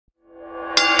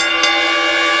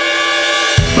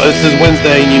This is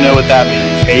Wednesday, and you know what that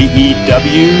means.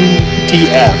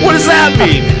 AEWTF. What does that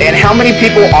mean? And how many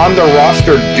people on the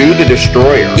roster do the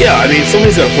Destroyer? Yeah, I mean,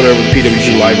 somebody's got to put over the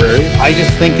PWG library. I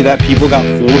just think that people got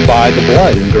fooled by the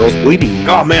blood and girls bleeding.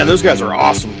 Oh, man, those guys are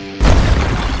awesome.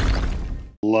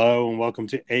 Hello, and welcome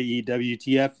to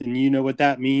AEWTF, and you know what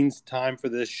that means. Time for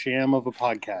this sham of a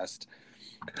podcast.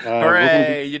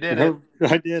 Hooray, you did it.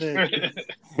 I did it.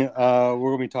 We're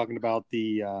going to be talking about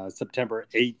the September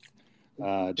 8th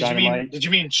Dynamite. Did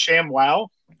you mean Sham Wow?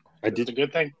 I did. It's a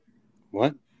good thing.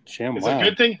 What? Sham It's Wow? a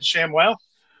good thing, Sham Wow.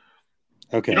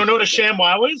 Okay. You don't know what a Sham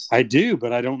Wow is? I do,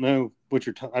 but I don't know what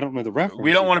you're I don't know the reference.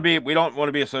 We don't want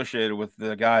to be associated with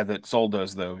the guy that sold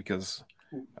us, though, because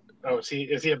Oh, is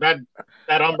he a bad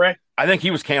hombre? I think he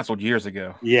was canceled years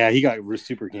ago. Yeah, he got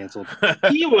super canceled.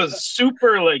 He was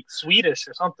super like Swedish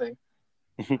or something.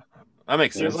 That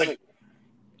makes He was sense. like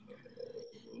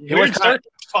He was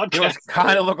podcast.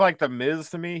 kind of looked like the Miz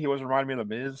to me. He was reminding me of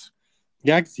the Miz.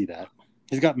 Yeah, I can see that.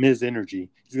 He's got Miz energy.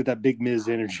 He's got that big Miz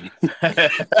energy.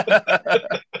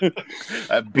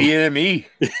 BME.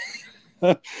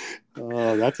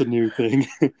 Oh, that's a new thing.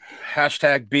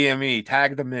 Hashtag BME.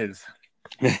 Tag the Miz.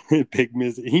 Big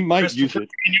Miz. He might use Christopher it.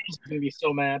 Daniels is going to be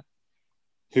so mad.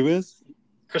 Who is?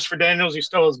 Christopher Daniels, you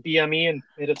stole his BME and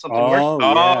made it something worse.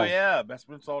 Oh, yeah. Best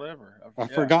insult ever. I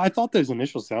forgot. I thought those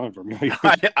initials sounded familiar.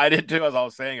 I did too as I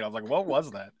was saying it. I was like, what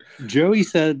was that? Joey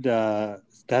said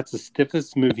that's the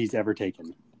stiffest move he's ever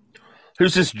taken.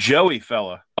 Who's this Joey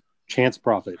fella? Chance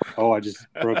Prophet. Oh, I just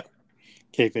broke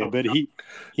kayfabe. But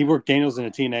he worked Daniels in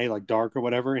a TNA, like Dark or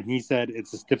whatever, and he said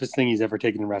it's the stiffest thing he's ever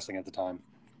taken in wrestling at the time.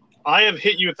 I have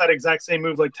hit you with that exact same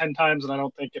move like 10 times, and I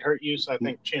don't think it hurt you, so I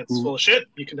think Chance is full of shit.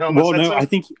 You can tell him Well, I said no, so.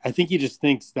 I think he just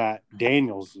thinks that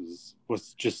Daniels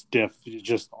was just stiff,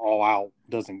 just all out,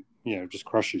 doesn't, just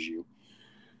crushes you.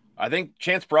 I think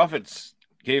Chance Profits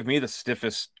gave me the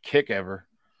stiffest kick ever.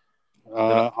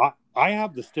 I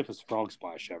have the stiffest frog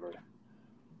splash ever.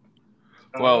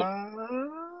 Well,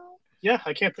 yeah,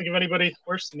 I can't think of anybody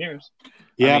worse than yours.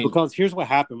 Yeah, I mean, because here's what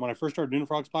happened. When I first started doing a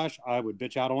frog splash, I would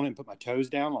bitch out on it and put my toes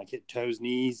down, like hit toes,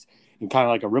 knees, and kind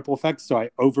of like a ripple effect. So I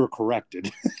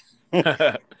overcorrected.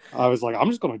 I was like, I'm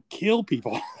just going to kill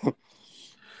people.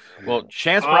 well,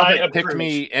 Chance I Profit approve. kicked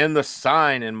me in the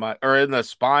spine and my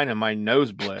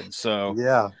nose bled. So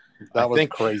Yeah, I that was think-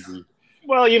 crazy.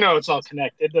 Well, it's all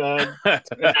connected.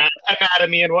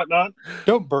 Anatomy and whatnot.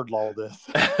 Don't bird law this.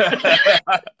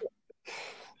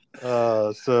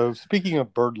 So speaking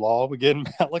of bird law, we get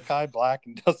Malachi Black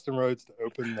and Dustin Rhodes to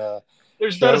open the.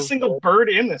 There's not a So- single bird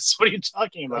in this. What are you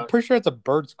talking I'm about? pretty sure it's a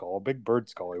bird skull, a big bird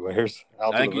skull he wears.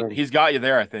 Out I to the think ring. he's got you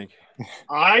there. I think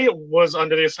I was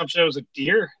under the assumption it was a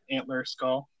deer antler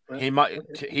skull. but- he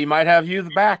might have you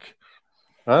the back.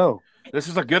 Oh, This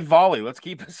is a good volley. Let's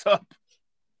keep this up.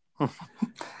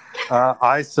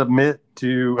 I submit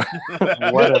to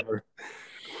whatever.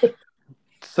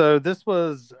 So this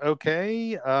was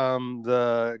okay.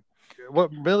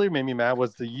 What really made me mad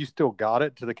was the "You Still Got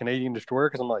It" to the Canadian Destroyer,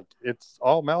 because I'm like, it's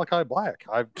all Malachi Black.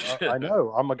 I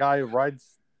know I'm a guy who rides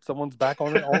someone's back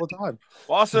on it all the time.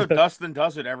 Well, also, Dustin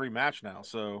does it every match now.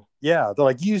 So Yeah, they're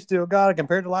like, "You still got it"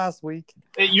 compared to last week.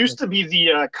 It used to be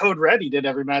the Code Red he did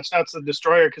every match. Now it's the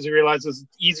Destroyer because he realizes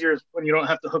it's easier when you don't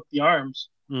have to hook the arms.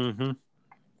 Mm-hmm.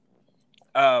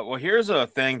 well, here's a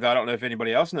thing that I don't know if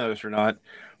anybody else noticed or not,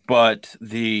 but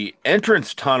the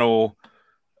entrance tunnel,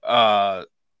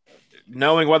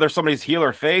 knowing whether somebody's heel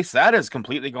or face, that has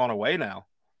completely gone away now.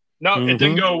 No, Mhm. it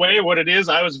didn't go away. What it is,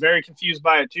 I was very confused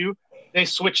by it too. They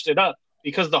switched it up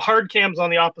because the hard cam's on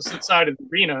the opposite side of the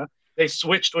arena. They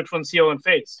switched which one's heel and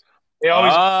face. They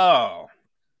always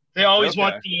okay.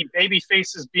 want the baby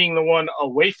faces being the one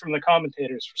away from the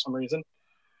commentators for some reason.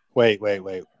 Wait.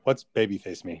 What's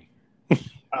babyface mean?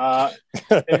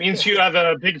 It means you have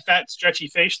a big, fat, stretchy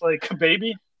face like a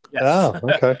baby. Yes. Oh,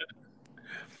 okay.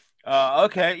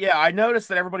 Okay, yeah, I noticed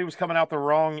that everybody was coming out the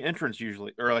wrong entrance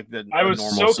usually, or like the I was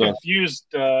normal. so confused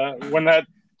when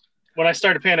I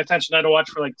started paying attention. I had to watch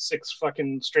for like 6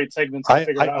 fucking straight segments. To I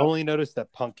figure it out. only noticed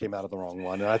that Punk came out of the wrong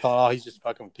one, and I thought, oh, he's just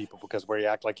fucking with people because where he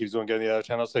acted like he was going to go to the other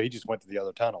tunnel, so he just went to the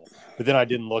other tunnel. But then I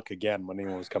didn't look again when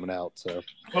anyone was coming out. So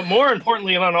But more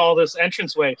importantly, on all this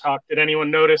entranceway talk, did anyone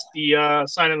notice the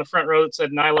sign in the front row that said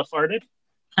Nyla farted?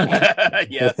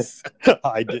 Yes.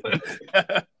 I didn't.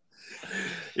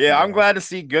 Yeah, I'm glad to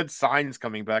see good signs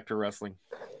coming back to wrestling.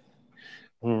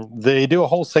 They do a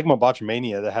whole segment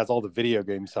Botchamania that has all the video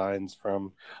game signs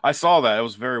from. I saw that. It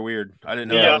was very weird. I didn't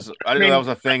know Yeah. that was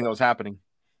a thing that was happening.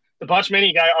 The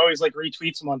Botchamania guy always like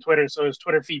retweets him on Twitter, so his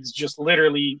Twitter feed's just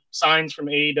literally signs from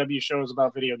AEW shows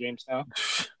about video games now.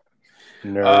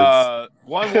 Nerds.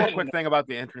 One more quick thing about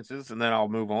the entrances, and then I'll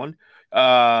move on.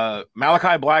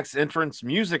 Malachi Black's entrance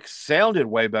music sounded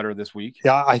way better this week.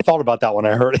 Yeah, I thought about that when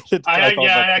I heard it. I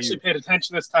actually paid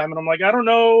attention this time, and I'm like, I don't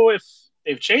know if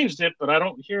they've changed it, but I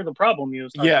don't hear the problem you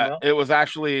was talking about. It was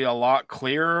actually a lot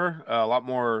clearer, a lot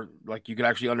more like you could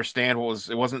actually understand what was.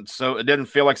 It wasn't so. It didn't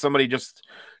feel like somebody just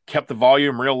kept the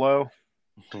volume real low.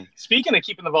 Speaking of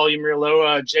keeping the volume real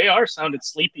low, JR sounded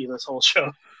sleepy this whole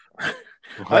show. I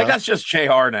think that's just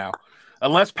JR now,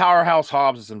 unless Powerhouse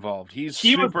Hobbs is involved. He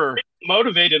super was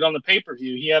motivated on the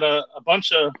pay-per-view. He had a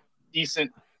bunch of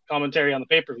decent commentary on the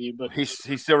pay-per-view, but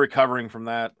he's still recovering from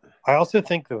that. I also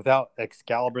think that without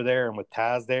Excalibur there and with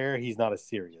Taz there, he's not as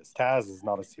serious. Taz is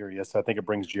not as serious, so I think it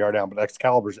brings JR down. But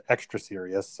Excalibur's extra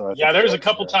serious. So there's a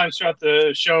couple times throughout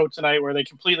the show tonight where they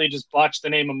completely just botched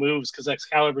the name of moves because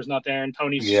Excalibur's not there and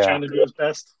Tony's just trying to do his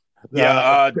best.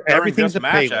 Everything's a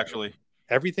match Pele. Actually.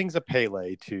 Everything's a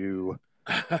Pele to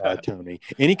Tony.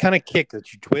 Any kind of kick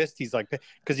that you twist, he's like,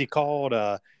 because he called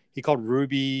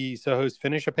Ruby Soho's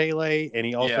finish a Pele, and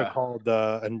he also called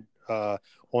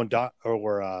who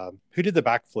did the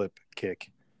backflip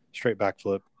kick, straight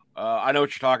backflip. I know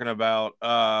what you're talking about.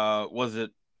 Was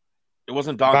it? It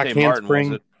wasn't Dante Martin, was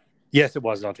it? Yes, it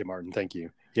was Dante Martin. Thank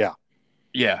you.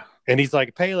 Yeah. And he's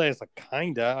like, Pele is like,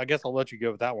 kinda. I guess I'll let you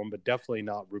go with that one, but definitely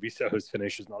not Ruby Soho's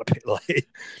finish is not a Pele.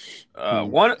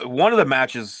 One of the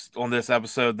matches on this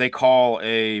episode, they call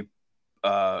a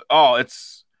I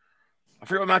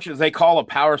forget what matches they call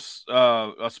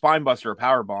a spine buster, a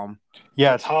power bomb.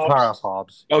 Yeah, it's Powerhouse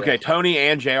Hobbs. Okay, yeah. Tony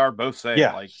and JR both say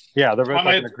they're both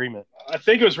in agreement. I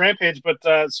think it was Rampage, but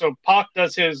so Pac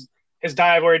does his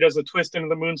dive where he does a twist into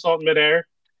the moonsault in midair,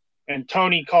 and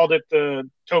Tony called it the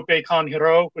tope con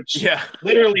hero, which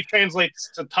literally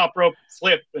translates to top rope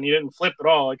flip, and he didn't flip at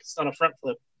all. Like it's not a front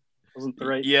flip. It wasn't the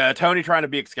right. Yeah, Tony trying to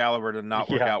be Excalibur did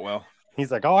not work out well. He's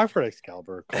like, oh, I've heard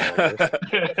Excalibur call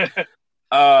this.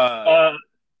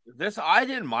 This I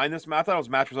didn't mind this match. I thought this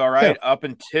match was all right up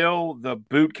until the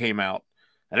boot came out,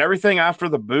 and everything after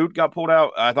the boot got pulled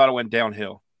out, I thought it went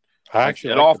downhill.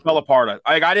 It all fell apart.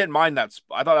 I didn't mind that.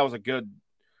 I thought that was a good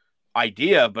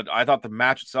idea, but I thought the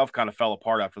match itself kind of fell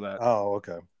apart after that. Oh,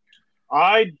 okay.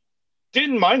 I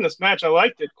didn't mind this match. I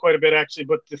liked it quite a bit actually,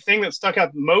 but the thing that stuck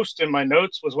out most in my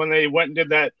notes was when they went and did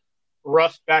that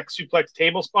rough back suplex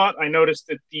table spot. I noticed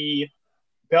that the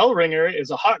bell ringer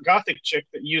is a hot gothic chick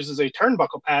that uses a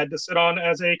turnbuckle pad to sit on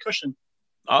as a cushion.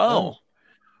 Oh,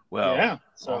 well, yeah.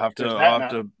 So I'll have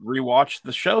to rewatch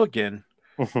the show again.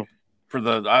 For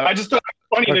the, I just thought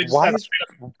it was funny. They just had a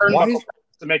turnbuckle pad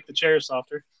to make the chair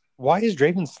softer. Why is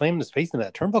Draven slamming his face in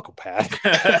that turnbuckle pad?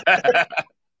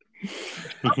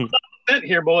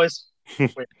 Here, boys.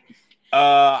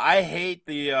 I hate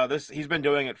the this. He's been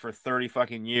doing it for 30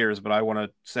 fucking years, but I want to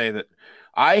say that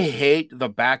I hate the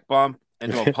back bump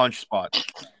into a punch spot.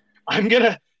 I'm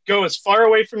gonna go as far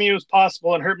away from you as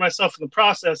possible and hurt myself in the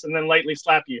process, and then lightly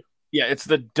slap you. Yeah, it's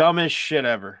the dumbest shit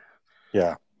ever.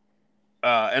 Yeah.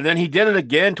 And then he did it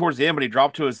again towards the end, but he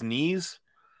dropped to his knees.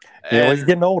 Yeah, he's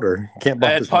getting older. Can't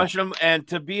bump and punch him. And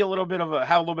to be have a little bit of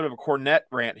a Cornette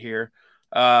rant here.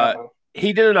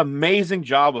 He did an amazing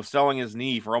job of selling his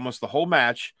knee for almost the whole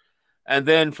match. And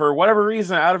then for whatever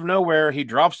reason, out of nowhere, he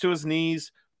drops to his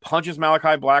knees, punches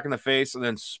Malachi Black in the face, and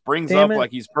then springs up like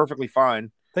he's perfectly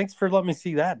fine. Thanks for letting me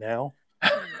see that now.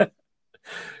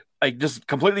 Like just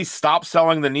completely stop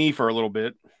selling the knee for a little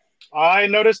bit. I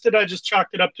noticed it. I just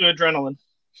chalked it up to adrenaline.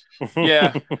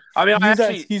 Yeah. I mean, use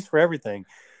that excuse for everything.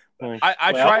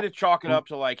 I tried to chalk it up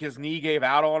to like his knee gave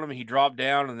out on him. He dropped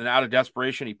down, and then out of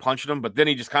desperation, he punched him. But then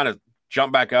he just kind of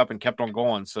jumped back up and kept on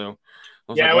going. So,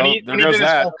 when he did his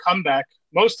whole comeback,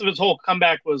 most of his whole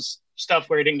comeback was stuff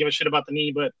where he didn't give a shit about the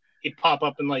knee, but he'd pop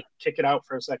up and like kick it out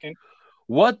for a second.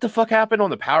 What the fuck happened on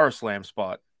the power slam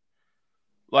spot?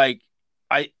 Like,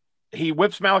 he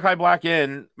whips Malachi Black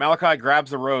in. Malachi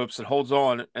grabs the ropes and holds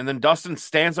on, and then Dustin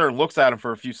stands there and looks at him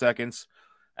for a few seconds,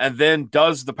 and then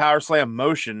does the power slam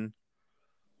motion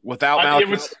without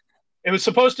Malachi. It was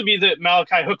supposed to be that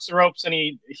Malachi hooks the ropes and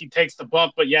he takes the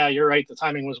bump, but yeah, you're right. The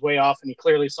timing was way off, and he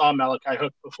clearly saw Malachi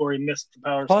hook before he missed the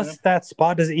power slam. Plus, that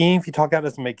spot even if you talk out,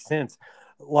 doesn't make sense.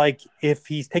 Like if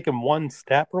he's taken one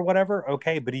step or whatever,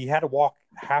 okay, but he had to walk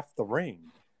half the ring.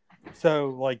 So,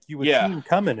 like, you would see him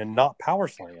coming and not power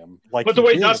slam. Like, but the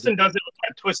way Dustin does it with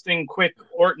that twisting, quick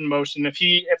Orton motion, if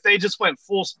they just went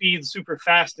full speed, super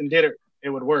fast, and did it, it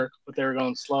would work. But they were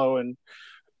going slow and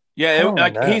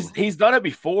he's done it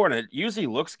before, and it usually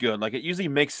looks good. Like it usually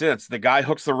makes sense. The guy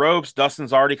hooks the ropes,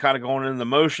 Dustin's already kind of going into the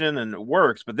motion, and it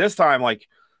works. But this time, like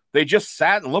they just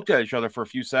sat and looked at each other for a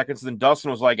few seconds, and then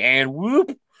Dustin was like, "And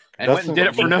whoop," and went and did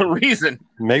it for no reason.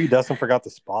 Maybe Dustin forgot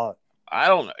the spot. I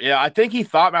don't know. Yeah, I think he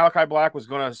thought Malachi Black was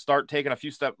going to start taking a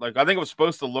few steps. Like, I think it was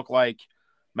supposed to look like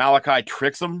Malachi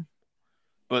tricks him,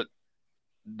 but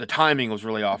the timing was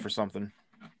really off or something.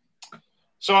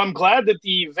 So I'm glad that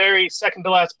the very second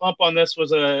to last bump on this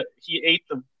was he ate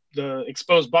the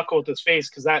exposed buckle with his face,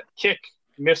 because that kick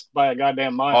missed by a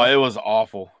goddamn mile. Oh, it was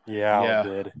awful. Yeah, it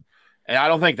did. And I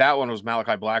don't think that one was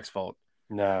Malachi Black's fault.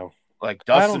 No. Like,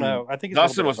 I Dustin, don't know. I think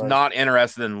Dustin was not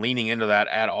interested in leaning into that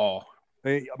at all.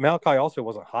 Malachi also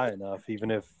wasn't high enough,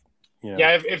 even if, you know.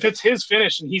 Yeah, if it's his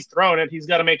finish and he's throwing it, he's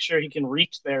got to make sure he can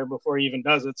reach there before he even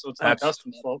does it, so it's not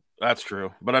Dustin's fault. That's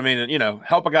true. But, I mean,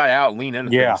 help a guy out, lean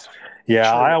into things. Yeah, Sure.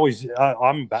 I always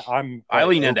I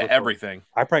lean into everything.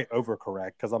 I probably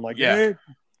overcorrect because I'm like, yeah.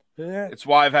 It's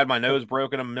why I've had my nose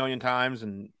broken a million times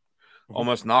and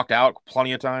almost knocked out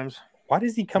plenty of times. Why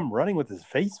does he come running with his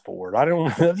face forward? I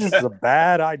don't. This is a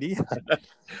bad idea.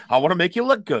 I want to make you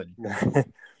look good.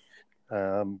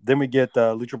 Then we get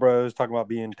Lucha Bros talking about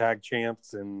being tag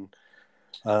champs, and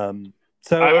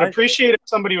so I would appreciate if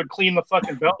somebody would clean the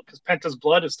fucking belt, because Penta's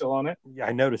blood is still on it. Yeah,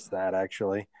 I noticed that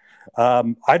actually.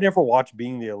 I never watched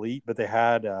Being the Elite, but they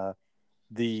had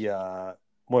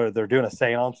where they're doing a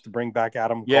seance to bring back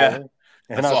Adam Cole.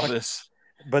 And I saw this.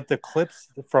 But the clips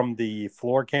from the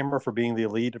floor camera for Being the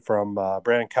Elite from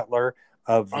Brandon Cutler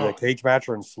of the cage match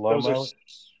are in slow-mo.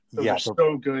 Those are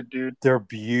so good, dude. They're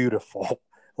beautiful.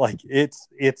 Like, it's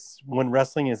when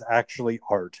wrestling is actually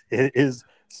art. It is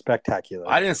spectacular.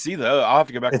 I didn't see though. I'll have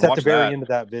to go back and watch that. It's at the very end of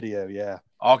that video, yeah.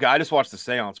 Okay, I just watched the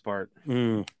seance part.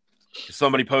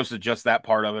 Somebody posted just that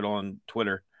part of it on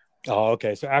Twitter. Oh,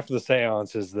 okay. So after the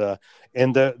seance is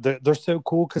they're so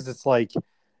cool because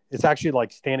it's actually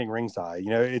like standing ringside.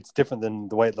 It's different than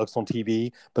the way it looks on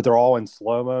TV, but they're all in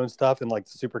slow-mo and stuff, and like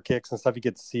the super kicks and stuff you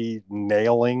get to see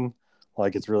nailing.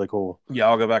 Like, it's really cool. Yeah,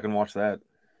 I'll go back and watch that.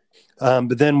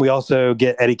 But then we also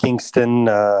get Eddie Kingston,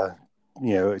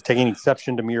 taking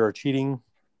exception to Miro cheating.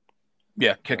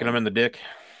 Yeah, kicking him in the dick.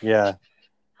 Yeah.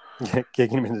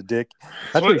 Kicking him in the dick.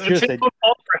 That's what he should have said. For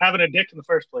having a dick in the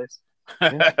first place.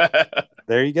 Yeah.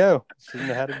 There you go. Shouldn't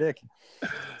have had a dick.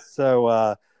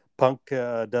 So Punk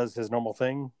does his normal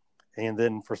thing, and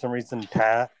then for some reason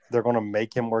they're going to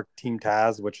make him work Team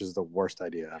Taz, which is the worst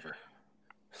idea ever.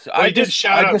 So I did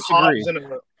shout out Hobbs in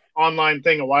an online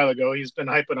thing a while ago. He's been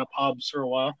hyping up Hobbs for a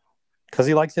while because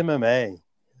he likes MMA.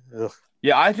 Ugh.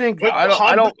 Yeah, I think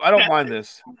I don't mind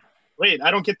this. Wait,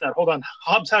 I don't get that. Hold on.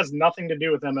 Hobbs has nothing to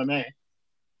do with MMA.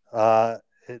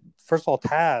 First of all,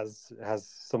 Taz has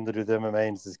something to do with MMA,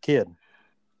 and it's his kid.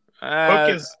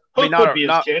 Hook would be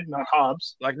his kid, not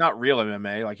Hobbs. Like, not real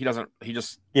MMA. Like, he doesn't. He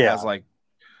just has like.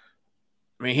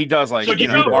 I mean, he does like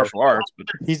martial arts, but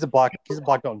he's a black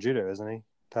belt in judo, isn't he?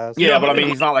 Taz? Yeah, but I mean,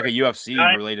 he's not like a UFC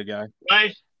related guy.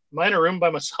 Am I in a room by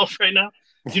myself right now?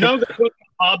 Do you know that Hook and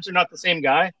Hobbs are not the same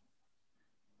guy?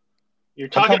 You're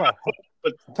talking about Hook,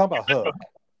 but I'm talking about Hook.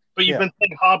 But you've been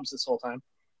saying Hobbs this whole time.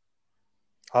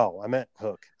 Oh, I meant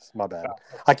Hook. It's my bad.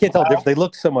 I can't tell. They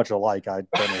look so much alike. I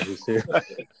don't know who's who.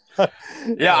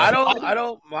 Yeah, I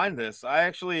don't mind this. I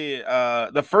actually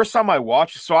the first time I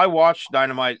watched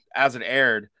Dynamite as it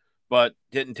aired, but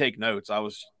didn't take notes. I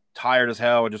was tired as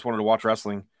hell and just wanted to watch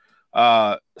wrestling.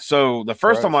 So the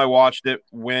first time I watched it,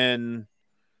 when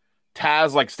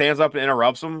Taz like stands up and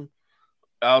interrupts him,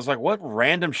 I was like, what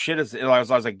random shit is it? I was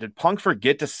like, did Punk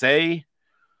forget to say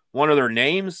one of their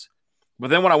names? But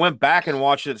then when I went back and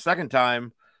watched it the second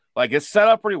time, like, it's set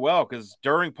up pretty well, because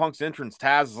during Punk's entrance,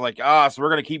 Taz is like, so we're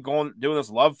going to keep doing this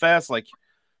love fest. Like,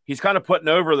 he's kind of putting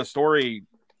over the story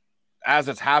as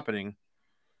it's happening.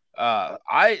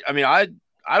 I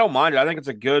don't mind it. I think it's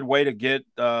a good way to get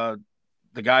the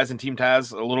guys in Team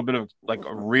Taz a little bit of like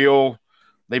a real,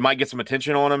 they might get some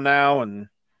attention on him now and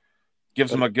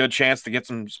gives them a good chance to get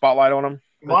some spotlight on him.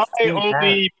 My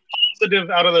only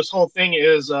positive out of this whole thing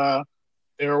is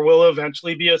there will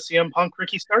eventually be a CM Punk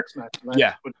Ricky Starks match.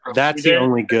 Yeah, that's the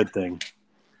only good thing.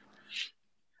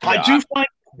 I do find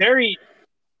it very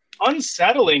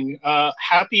unsettling.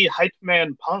 Happy hype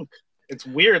man Punk. It's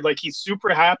weird. Like, he's super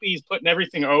happy. He's putting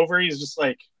everything over. He's just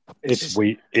like, it's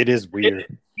weird. It is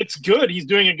weird. It's good. He's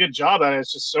doing a good job at it.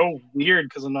 It's just so weird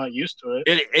because I'm not used to it.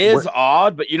 It is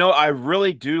odd, but I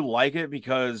really do like it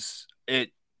because it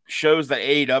shows that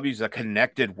AEW is a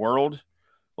connected world.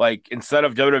 Like, instead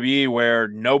of WWE where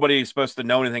nobody's supposed to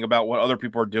know anything about what other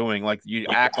people are doing, like, you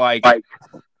act like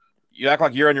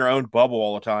you're in your own bubble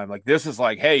all the time. Like, this is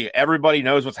like, hey, everybody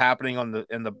knows what's happening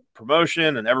in the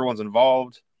promotion and everyone's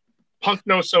involved. Punk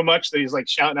knows so much that he's like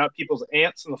shouting out people's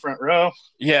aunts in the front row.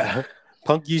 Yeah.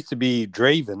 Punk used to be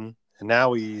Draven, and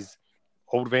now he's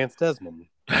old Vance Desmond.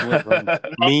 He went from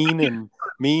mean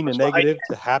and negative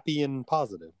to happy and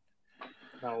positive.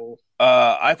 No.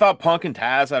 I thought Punk and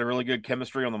Taz had a really good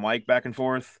chemistry on the mic back and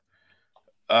forth.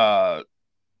 And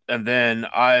then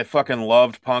I fucking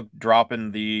loved Punk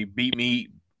dropping the beat me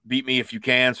if you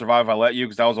can, survive if I let you,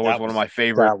 because that was always one of my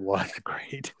favorite. That was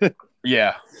great.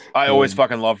 Yeah, I always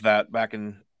fucking loved that back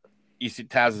in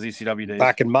Taz's ECW days.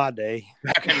 Back in my day.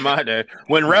 Back in my day,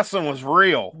 when wrestling was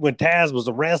real. When Taz was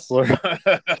a wrestler.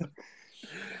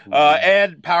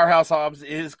 And Powerhouse Hobbs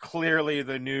is clearly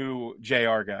the new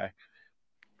JR guy.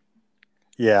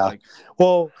 Yeah. Like,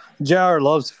 well, JR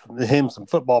loves him some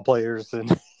football players,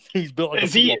 and he's built like a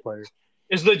football player.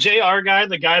 Is the JR guy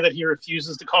the guy that he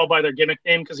refuses to call by their gimmick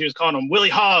name because he was calling him Willie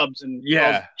Hobbs and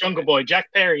Jungle Boy,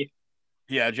 Jack Perry?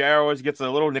 Yeah, JR always gets a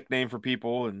little nickname for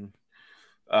people, and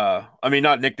I mean,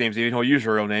 not nicknames, even he'll use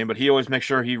a real name, but he always makes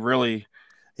sure he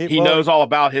knows all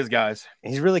about his guys.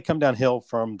 He's really come downhill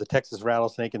from the Texas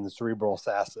Rattlesnake and the Cerebral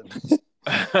Assassin.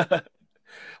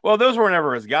 Well, those were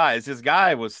never his guys. His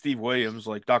guy was Steve Williams,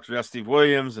 like Dr. Death Steve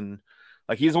Williams, and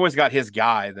like he's always got his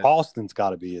guy. Austin's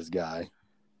got to be his guy.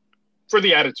 For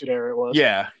the Attitude Era, it was.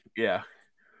 Yeah.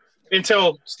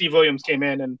 Until Steve Williams came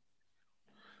in, and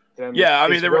then I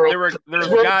mean, there were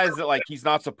guys that like he's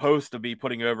not supposed to be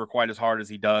putting over quite as hard as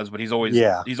he does, but he's always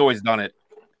done it.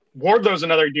 Wardlow's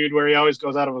another dude where he always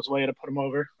goes out of his way to put him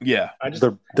over. Yeah,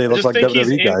 they look like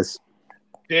WWE guys.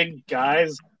 Big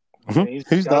guys.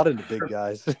 Who's not into big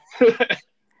guys?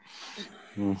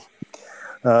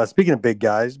 Speaking of big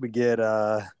guys, we get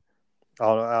damn,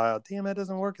 that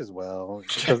doesn't work as well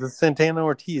because it's Santana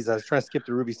Ortiz. I was trying to skip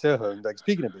to Ruby Soho. Like,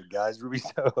 speaking of big guys, Ruby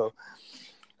Soho.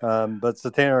 But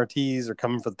Santana Ortiz are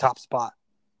coming for the top spot,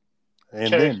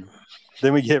 and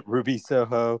then we get Ruby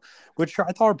Soho, which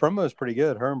I thought her promo was pretty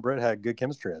good. Her and Britt had good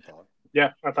chemistry, I thought.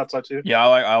 Yeah, I thought so too. Yeah,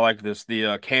 I like this.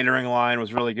 The catering line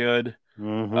was really good.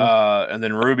 Mm-hmm. And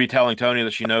then Ruby telling Tony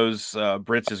that she knows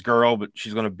Britt's his girl, but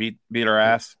she's going to beat her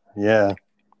ass. Yeah,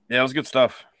 it was good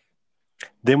stuff.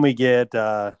 Then we get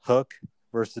Hook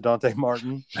versus Dante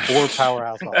Martin or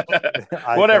Powerhouse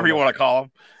Hobbs. Whatever you want to call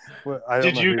him. Well,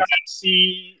 did you guys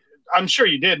see? I'm sure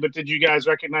you did, but did you guys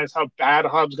recognize how bad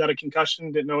Hobbs got a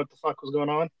concussion? Didn't know what the fuck was going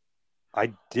on?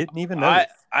 I didn't even know.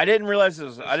 I didn't realize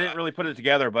I didn't really put it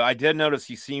together, but I did notice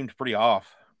he seemed pretty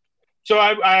off. So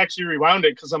I actually rewound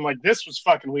it because I'm like, this was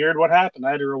fucking weird. What happened?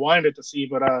 I had to rewind it to see,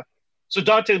 but so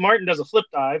Dante Martin does a flip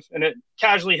dive and it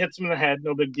casually hits him in the head,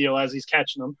 no big deal as he's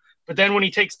catching him. But then when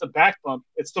he takes the back bump,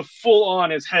 it's the full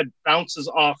on his head bounces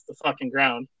off the fucking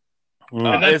ground.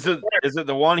 Is it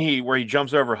the one where he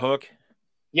jumps over Hook?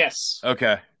 Yes.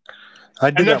 Okay.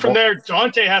 And then from there,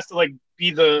 Dante has to like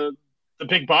be the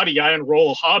big body guy and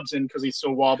roll Hobbs in because he's so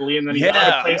wobbly, and then he's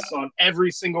out of place on every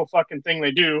single fucking thing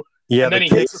they do. Yeah, and then he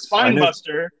hits the spine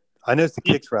buster. I noticed the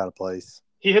kicks were out of place.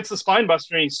 He hits the spine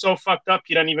buster and he's so fucked up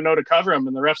he doesn't even know to cover him,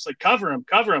 and the ref's like, cover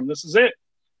him, this is it.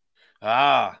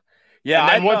 Yeah. And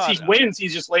then once he wins, he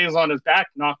just lays on his back,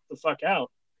 knocked the fuck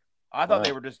out. I thought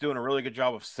they were just doing a really good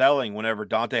job of selling whenever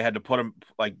Dante had to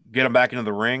get him back into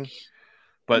the ring.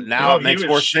 But now it makes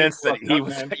more sense that he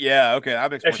was. Man. Yeah, okay.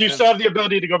 That makes more sense. If you still have the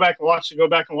ability to go back and watch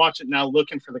it now,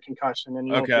 looking for the concussion, and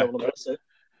you won't be able to miss it.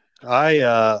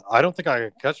 I don't think I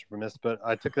got concussion from this, but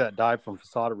I took that dive from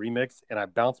Facade Remix and I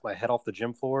bounced my head off the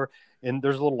gym floor. And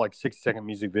there's a little 60-second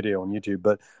music video on YouTube,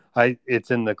 but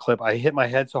it's in the clip. I hit my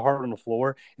head so hard on the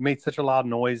floor, it made such a loud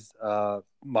noise.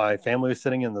 My family was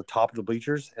sitting in the top of the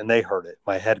bleachers, and they heard it.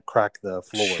 My head cracked the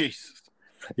floor. Jesus.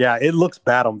 Yeah, it looks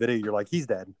bad on video. You're like, he's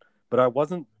dead. But I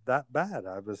wasn't that bad.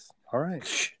 I was all right.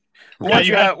 Once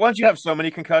you have so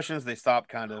many concussions, they stop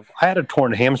kind of. I had a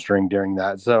torn hamstring during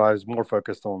that, so I was more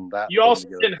focused on that. You also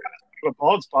didn't have a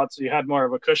bald spot, so you had more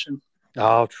of a cushion.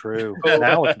 Oh, true.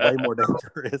 Now it's way more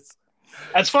dangerous.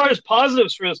 As far as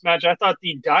positives for this match, I thought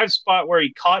the dive spot where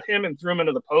he caught him and threw him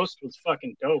into the post was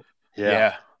fucking dope.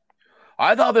 Yeah.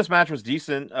 I thought this match was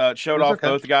decent. It showed off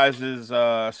both guys'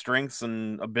 strengths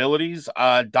and abilities.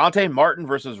 Dante Martin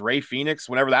versus Ray Phoenix,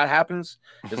 whenever that happens,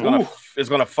 is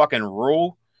gonna fucking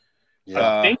rule.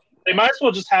 Yeah. I think they might as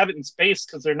well just have it in space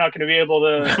because they're not going to be able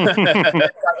to.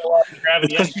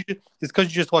 It's because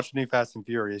you just watched New Fast and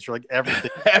Furious. You're like,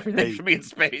 everything should be in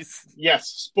space. Yes,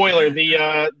 spoiler.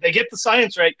 They get the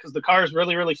science right because the car is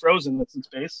really, really frozen. That's in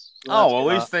space. So at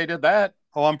least they did that.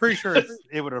 Oh, I'm pretty sure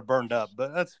it would have burned up,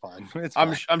 but that's fine.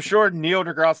 I'm sure Neil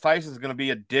deGrasse Tyson is going to be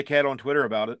a dickhead on Twitter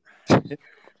about it.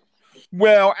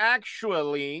 Well,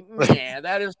 actually,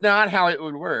 that is not how it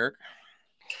would work.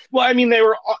 Well, I mean,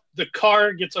 the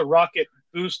car gets a rocket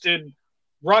booster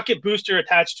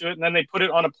attached to it, and then they put it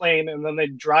on a plane, and then they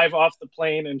drive off the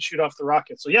plane and shoot off the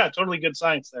rocket. So yeah, totally good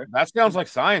science there. That sounds like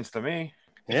science to me.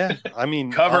 Yeah, I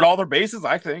mean, covered all their bases,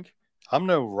 I think. I'm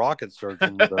no rocket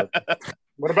surgeon, but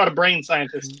What about a brain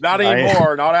scientist? Not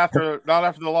anymore. Not after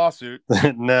the lawsuit.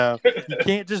 no, you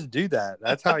can't just do that.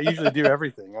 That's how I usually do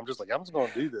everything. I'm just like, I'm just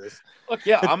going to do this. Look,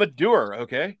 yeah, I'm a doer.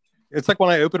 Okay. It's like when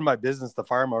I opened my business, the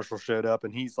fire marshal showed up,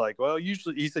 and he's like, "Well,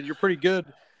 usually," he said, "you're pretty good,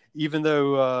 even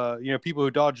though people who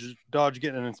dodge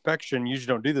getting an inspection usually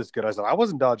don't do this good." I said, "I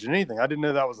wasn't dodging anything. I didn't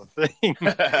know that was a thing."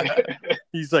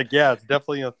 He's like, "Yeah, it's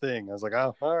definitely a thing." I was like,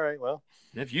 "Oh, all right, well,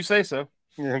 If you say so.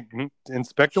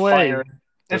 inspect away." Fire.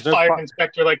 There's This no fire fi-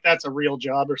 inspector, like that's a real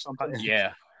job or something.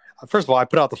 Yeah. First of all, I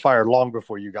put out the fire long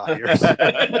before you got here.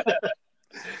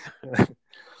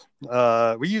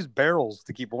 We use barrels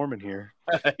to keep warm in here.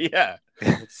 Yeah.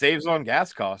 Saves on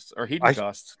gas costs or heating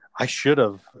costs. I should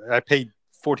have. I paid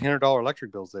 $1,400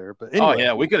 electric bills there, but Oh anyway.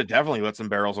 yeah, we could have definitely lit some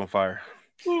barrels on fire.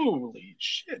 Holy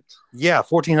shit! Yeah,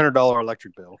 $1,400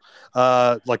 electric bill.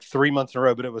 Like 3 months in a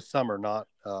row, but it was summer, not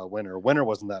winter. Winter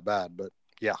wasn't that bad, but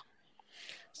yeah.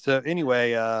 So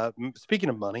anyway, speaking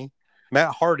of money,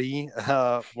 Matt Hardy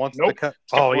wants to cut.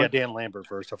 Oh yeah, Dan Lambert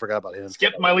first. I forgot about him.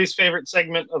 Skip my least favorite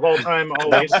segment of all time.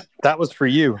 Always. That was for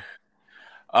you.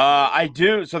 I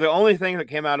do. So the only thing that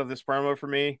came out of this promo for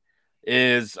me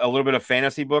is a little bit of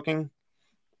fantasy booking.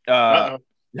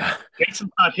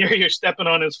 Jason's not here. You're stepping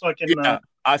on his fucking. Yeah,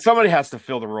 somebody has to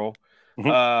fill the role.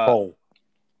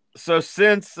 So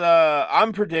since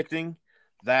I'm predicting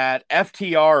that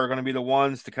FTR are going to be the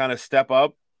ones to kind of step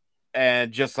up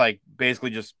and just like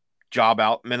basically just job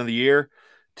out men of the year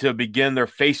to begin their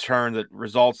face turn that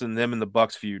results in them and the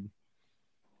Bucks feud.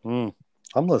 I'm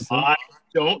listening. I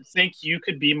don't think you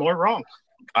could be more wrong.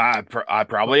 I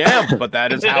probably am, but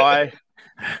that is how I.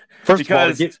 First of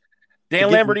all,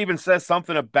 Dan Lambert even says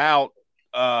something about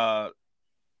top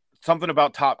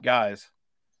guys,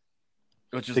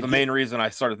 which is the main reason I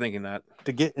started thinking that.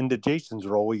 To get into Jason's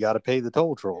role, we got to pay the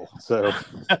toll troll. So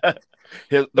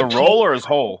the role or his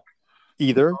hole?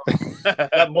 Either.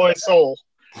 That boy's soul.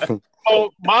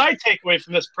 Oh, my takeaway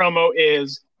from this promo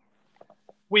is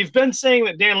we've been saying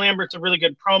that Dan Lambert's a really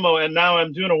good promo, and now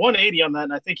I'm doing a 180 on that,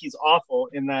 and I think he's awful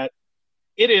in that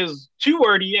it is too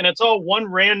wordy, and it's all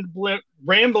one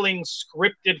rambling,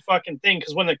 scripted fucking thing,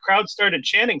 because when the crowd started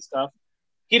chanting stuff,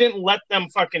 he didn't let them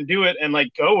fucking do it and,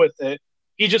 like, go with it.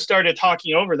 He just started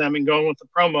talking over them and going with the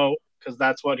promo because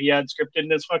that's what he had scripted in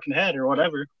his fucking head or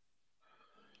whatever.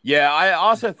 Yeah, I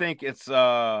also think it's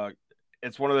one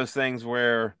of those things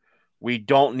where we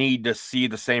don't need to see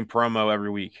the same promo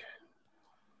every week.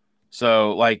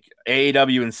 So, like,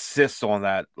 AEW insists on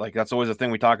that. Like, that's always a thing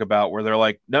we talk about where they're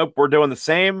like, nope, we're doing the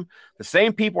same. The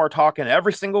same people are talking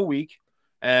every single week.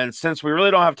 And since we really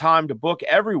don't have time to book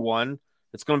everyone,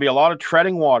 it's going to be a lot of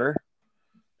treading water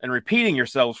and repeating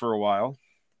yourselves for a while.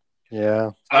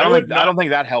 Yeah. I don't think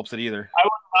that helps it either. I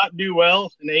would not do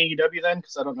well in AEW then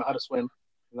because I don't know how to swim.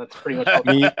 And that's pretty much all.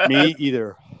 me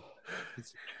either.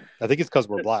 I think it's because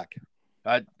we're black.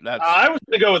 I was going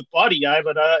to go with body guy,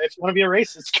 but if you want to be a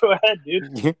racist, go ahead,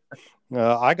 dude.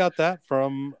 I got that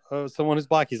from someone who's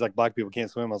black. He's like, black people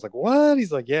can't swim. I was like, what?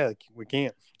 He's like, yeah, we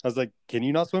can't. I was like, can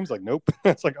you not swim? He's like, nope.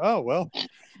 It's like, oh, well.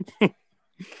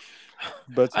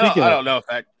 But speaking I don't know if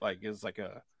that like is like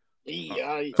a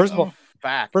first of all,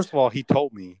 fact. First of all, he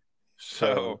told me.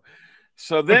 So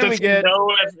then we get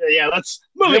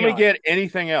we get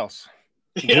anything else.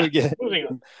 Yeah,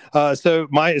 moving on. So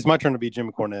it's my turn to be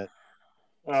Jim Cornette.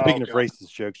 Speaking of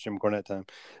racist jokes, Jim Cornette time.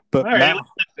 But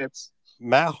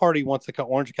Matt Hardy wants to cut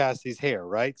Orange Cassidy's hair,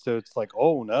 right? So it's like,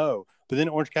 oh no. But then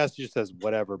Orange Cassidy just says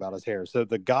whatever about his hair. So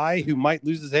the guy who might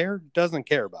lose his hair doesn't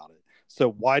care about it.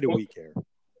 So why do we care?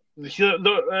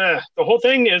 The whole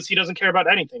thing is he doesn't care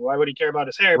about anything. Why would he care about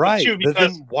his hair? Right. But two,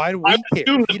 because why do we care?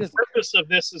 The purpose of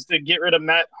this is to get rid of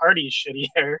Matt Hardy's shitty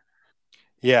hair.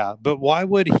 Yeah, but why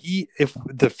would he? If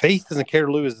the face doesn't care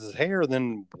to lose his hair,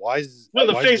 then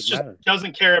the face just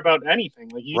doesn't care about anything.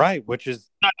 Like right, which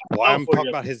is why I'm talking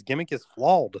about his gimmick is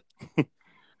flawed.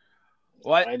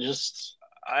 What? I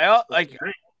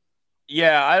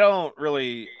don't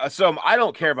really. So I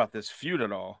don't care about this feud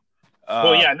at all.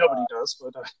 Nobody does.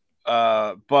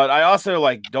 But I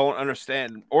also don't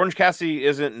understand. Orange Cassidy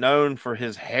isn't known for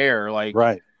his hair.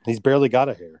 Right, he's barely got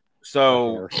a hair.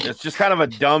 So it's just kind of a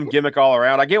dumb gimmick all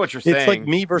around. I get what you're saying. It's like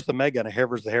me versus Omega and a hair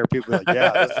versus a hair. People are like,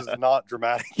 yeah, this is not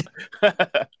dramatic.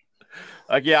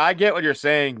 I get what you're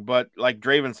saying, but like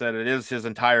Draven said, it is his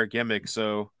entire gimmick.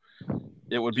 So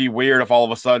it would be weird if all of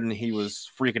a sudden he was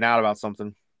freaking out about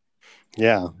something.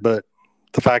 Yeah, but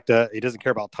the fact that he doesn't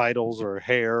care about titles or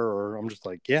hair, or I'm just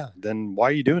like, yeah, then why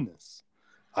are you doing this?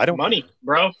 I don't money,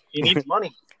 bro. He needs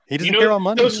money. He doesn't care about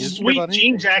money. Those sweet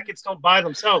jean jackets don't buy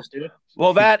themselves, dude.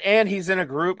 Well, that and he's in a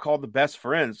group called the Best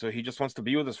Friends, so he just wants to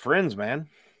be with his friends, man.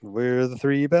 We're the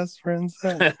three best friends.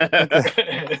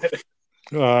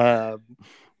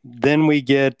 Then we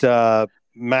get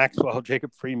Maxwell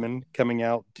Jacob Friedman coming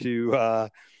out to.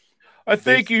 I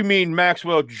think you mean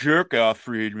Maxwell Jerkoff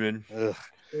Friedman.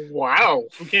 Wow,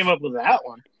 who came up with that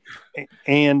one?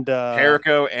 And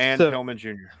Jericho and Pillman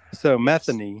Jr. So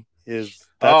Metheny is.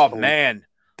 Man,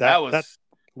 that was.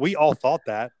 We all thought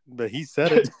that, but he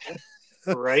said it.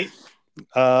 Right.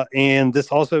 And this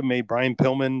also made Brian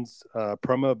Pillman's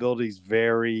promo abilities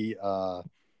very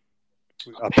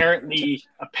apparent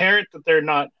that they're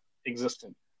not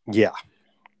existent. Yeah.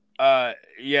 So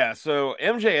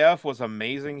MJF was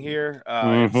amazing here.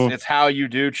 It's how you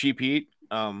do Cheap Heat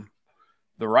the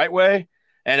right way.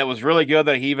 And it was really good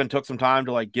that he even took some time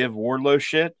to like give Wardlow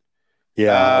shit.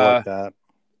 Yeah, I like that.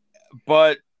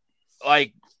 But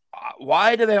like,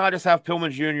 why do they not just have Pillman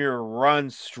Jr.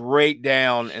 run straight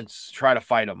down and try to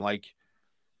fight him? Like,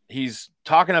 he's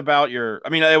talking about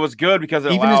it was good because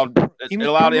it allowed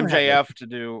MJF to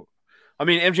do. I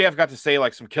mean, MJF got to say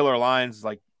like some killer lines,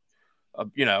 like,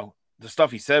 the stuff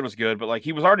he said was good, but like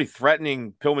he was already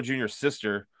threatening Pillman Jr.'s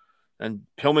sister, and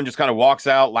Pillman just kind of walks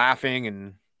out laughing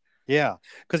and. Yeah,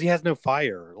 because he has no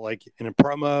fire. Like in a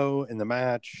promo, in the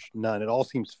match, none. It all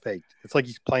seems fake. It's like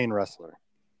he's playing wrestler.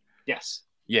 Yes.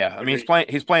 Yeah, I mean he's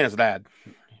playing his dad.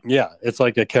 Yeah, it's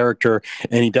like a character,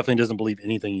 and he definitely doesn't believe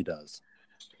anything he does.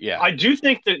 Yeah, I do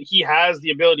think that he has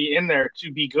the ability in there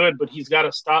to be good, but he's got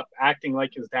to stop acting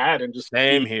like his dad and just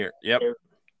same here. Yep,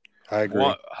 I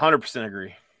agree. 100%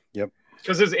 agree. Yep,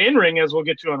 because his in ring, as we'll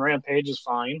get to on Rampage, is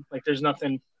fine. Like there's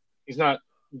nothing. He's not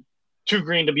too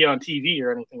green to be on TV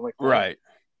or anything like that. Right.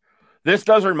 This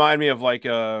does remind me of like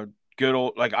a good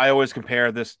old, like I always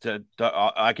compare this to,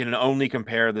 I can only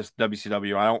compare this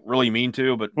WCW. I don't really mean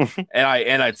to, but,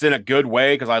 and it's in a good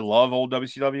way because I love old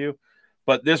WCW,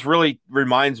 but this really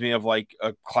reminds me of like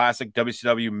a classic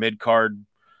WCW mid-card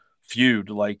feud,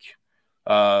 like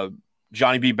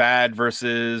Johnny B. Bad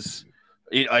versus,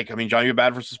 Johnny B.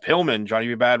 Bad versus Pillman, Johnny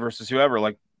B. Bad versus whoever.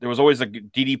 Like there was always a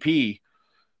DDP.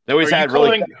 They always had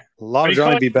really a lot of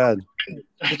Johnny B. Bad.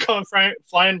 I call him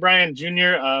Flying Brian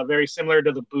Jr. Very similar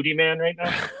to the Booty Man right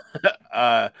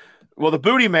now. Well, the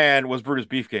Booty Man was Brutus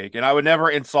Beefcake, and I would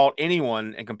never insult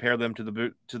anyone and compare them to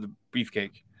the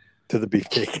Beefcake. To the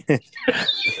Beefcake,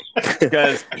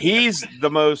 because he's the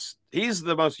most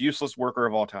useless worker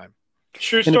of all time.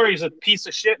 True story. He's a piece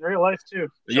of shit in real life too.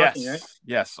 Shocking, right?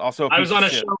 Yes. Also, I was on a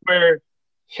show where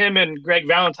him and Greg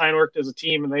Valentine worked as a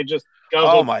team, and they just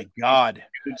oh my god,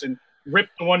 and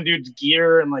ripped one dude's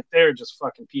gear, and like they're just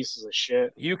fucking pieces of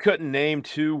shit. You couldn't name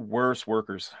two worse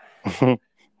workers. Clank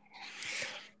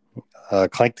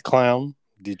the Clown,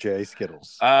 DJ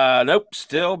Skittles. Nope,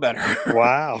 still better.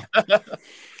 Wow.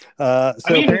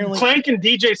 Apparently... Clank and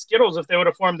DJ Skittles, if they would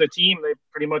have formed a team, they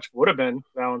pretty much would have been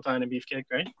Valentine and Beefcake,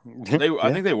 right?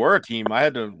 I think they were a team. I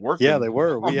had to work. Yeah, they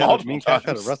were. Me and Cash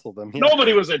had to wrestle them. Yeah.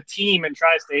 Nobody was a team in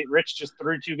Tri-State. Rich just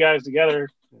threw two guys together.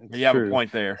 You have a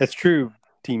point there. It's true.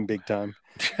 Team big time.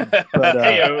 But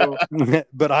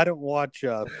I don't watch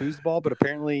foosball, but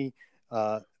apparently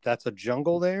that's a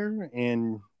jungle there,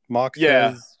 and Mox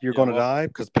says you're going to die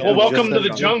because. Well, Welcome to the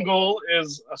Jungle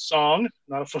is a song,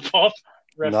 not a football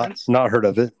reference. Not heard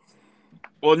of it.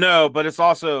 Well, no, but it's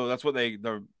also that's what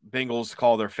the Bengals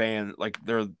call their fan, like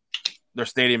their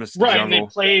stadium is the right. Jungle. And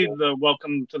they play the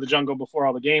Welcome to the Jungle before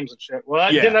all the games and shit.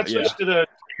 Well, didn't that switch to the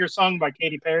Your Song by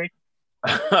Katy Perry?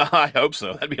 I hope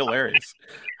so. That'd be hilarious.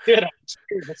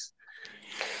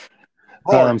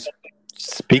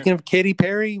 Speaking of Katy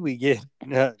Perry, we get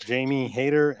Jamie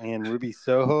Hayter and Ruby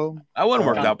Soho. That one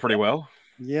worked out pretty well.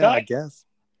 Yeah, I guess.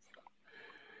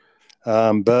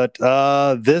 But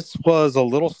this was a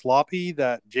little sloppy.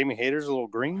 That Jamie Hayter's a little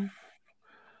green.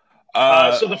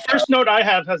 So the first note I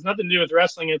have has nothing to do with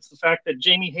wrestling. It's the fact that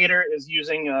Jamie Hayter is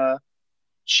using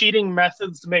cheating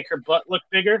methods to make her butt look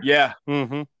bigger. Yeah.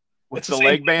 Mm-hmm. With the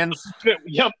leg bands.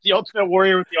 Yep, the Ultimate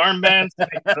Warrior with the armbands.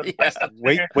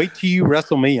 Wait till you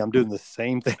wrestle me. I'm doing the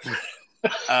same thing.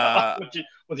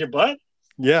 With your butt?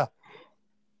 Yeah.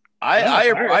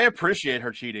 I appreciate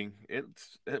her cheating. It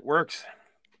works.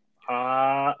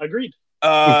 Agreed.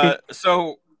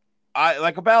 So I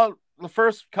like about the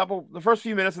first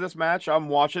few minutes of this match, I'm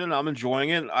watching it and I'm enjoying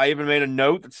it. I even made a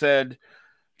note that said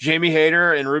Jamie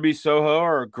Hayter and Ruby Soho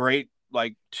are great,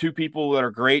 like two people that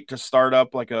are great to start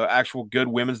up like a actual good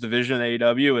women's division in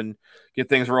AEW and get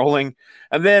things rolling.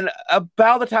 And then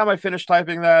about the time I finished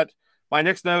typing that, my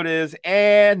next note is,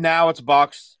 and now it's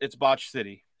Botch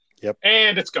City. Yep.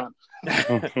 And it's gone.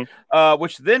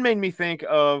 Which then made me think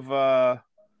of I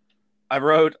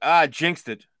wrote, jinxed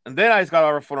it. And then I just got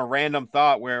off on a random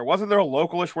thought where wasn't there a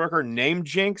localish worker named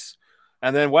Jinx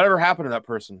And then whatever happened to that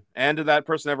person? And did that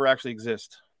person ever actually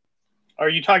exist? Are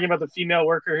you talking about the female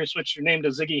worker who switched her name to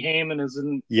Ziggy Haim and is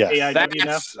in Yes. AIW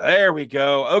now? There we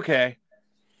go. Okay.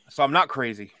 So I'm not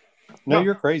crazy. No,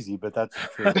 you're crazy, but that's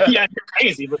true. Yeah, you're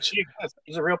crazy, but she's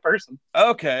a real person.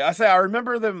 Okay. I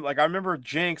remember them, like I remember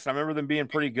Jinx. I remember them being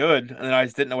pretty good, and then I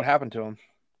just didn't know what happened to them.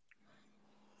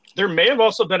 There may have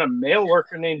also been a male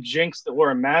worker named Jinx that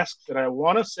wore a mask that I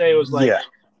want to say was like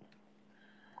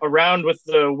around with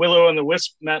the Willow and the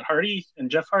Wisp, Matt Hardy and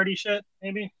Jeff Hardy shit,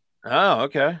 maybe. Oh,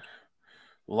 okay.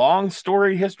 Long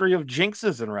story history of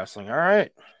Jinxes in wrestling. All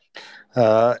right.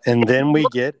 And then we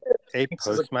get a Jinx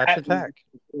is post-match cat attack.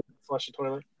 Flush the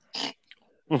toilet.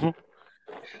 Mhm.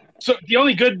 So the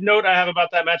only good note I have about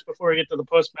that match before we get to the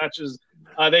post match is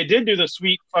they did do the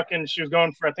sweet fucking. She was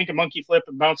going for I think a monkey flip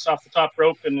and bounced off the top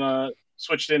rope and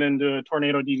switched it into a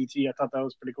tornado DDT. I thought that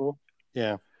was pretty cool.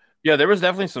 Yeah. Yeah, there was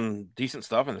definitely some decent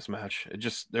stuff in this match.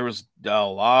 There was a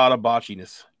lot of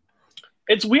botchiness.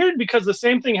 It's weird because the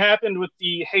same thing happened with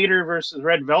the Hayter versus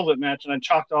Red Velvet match, and I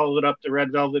chalked all of it up to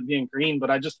Red Velvet being green.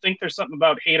 But I just think there's something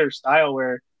about Hayter's style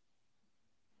where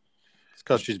It's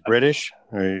because she's British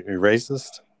or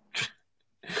racist.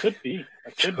 could be.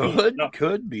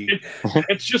 Could be.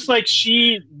 It's just like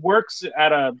she works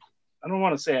at a, I don't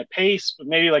want to say a pace, but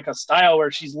maybe like a style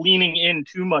where she's leaning in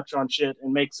too much on shit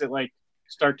and makes it like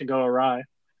start to go awry.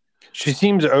 She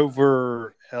seems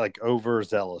overzealous.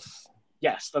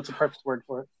 Yes, that's a perfect word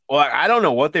for it. Well, I don't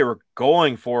know what they were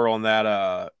going for on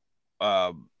that.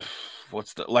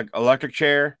 What's the electric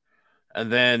chair, and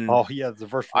then Oh yeah, the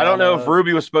first. I don't know if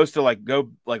Ruby was supposed to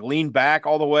go lean back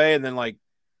all the way, and then I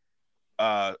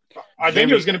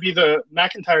think it was going to be the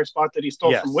McIntyre spot that he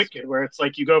stole from Wicked, where it's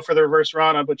like you go for the reverse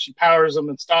Rana, but she powers him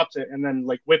and stops it, and then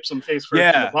whips him face first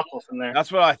in the buckle from there.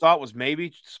 That's what I thought was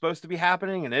maybe supposed to be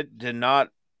happening, and it did not.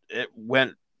 It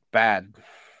went bad.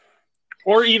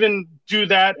 Or even do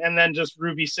that, and then just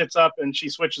Ruby sits up and she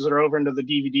switches her over into the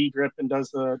DVD grip and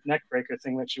does the neck breaker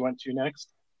thing that she went to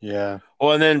next. Yeah.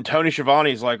 Well, and then Tony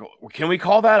Schiavone's like, "Can we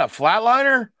call that a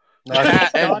flatliner?"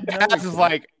 And Taz is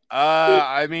like,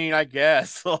 I mean, I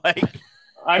guess.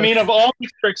 I mean, of all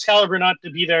things for Excalibur not to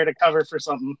be there to cover for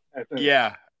something. I think.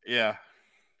 Yeah.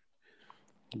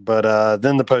 But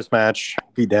then the post-match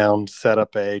beatdown set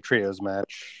up a trios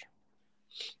match.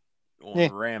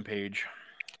 On Rampage.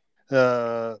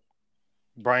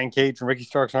 Brian Cage and Ricky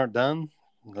Starks aren't done.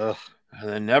 Ugh. And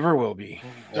they never will be.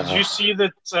 Did you see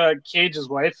that Cage's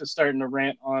wife is starting to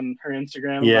rant on her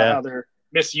Instagram about how they're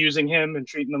misusing him and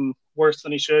treating him worse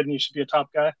than he should, and he should be a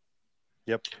top guy?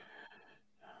 Yep.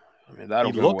 I mean,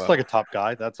 he looks like a top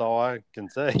guy. That's all I can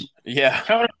say. Yeah.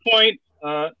 Counterpoint,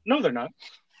 no, they're not.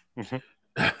 Mm-hmm.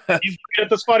 He's at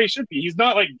the spot he should be. He's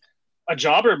not a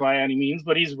jobber by any means,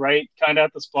 but he's right kind of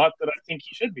at the spot that I think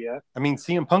he should be at. I mean,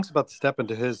 CM Punk's about to step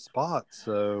into his spot,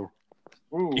 so...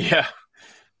 Ooh. Yeah.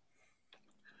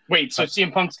 Wait, so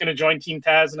CM Punk's going to join Team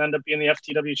Taz and end up being the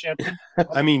FTW champion?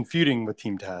 I mean, feuding with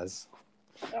Team Taz.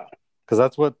 Yeah. Because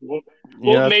that's what...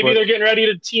 maybe they're getting ready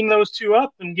to team those two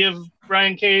up and give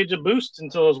Brian Cage a boost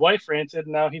until his wife ranted,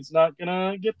 and now he's not going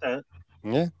to get that.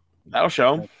 Yeah. That'll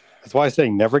show him. That's why I say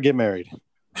never get married.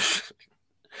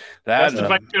 That's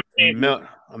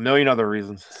a million other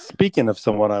reasons. Speaking of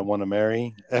someone I want to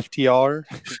marry, FTR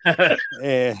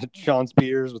and Sean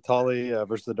Spears with Holly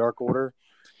versus the Dark Order.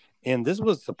 And this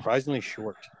was surprisingly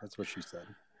short. That's what she said.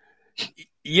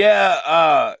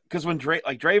 Yeah, because when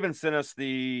Draven sent us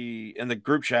in the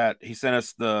group chat, he sent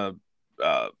us the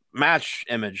match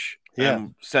image. Yeah.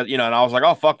 And said, and I was like,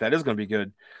 oh fuck, that is gonna be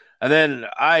good. And then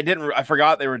I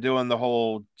forgot they were doing the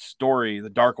whole story,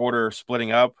 the Dark Order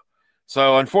splitting up.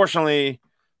 So unfortunately,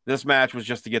 this match was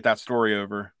just to get that story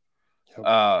over.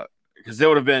 Because it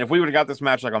would have been, if we would have got this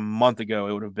match a month ago,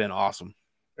 it would have been awesome.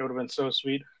 It would have been so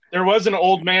sweet. There was an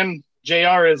old man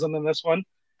JR-ism in this one.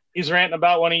 He's ranting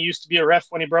about when he used to be a ref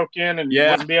when he broke in and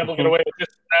wouldn't be able to get away with this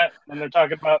and that. And they're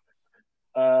talking about,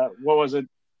 what was it?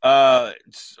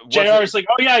 JR is like,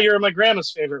 oh yeah, you're my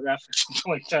grandma's favorite ref or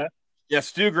something like that. Yeah,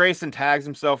 Stu Grayson tags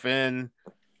himself in.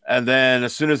 And then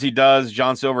as soon as he does,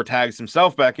 John Silver tags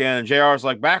himself back in. And JR is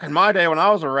like, back in my day when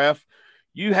I was a ref,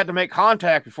 you had to make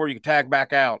contact before you could tag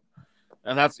back out.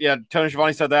 And Tony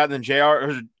Schiavone said that. And then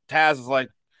Taz is like,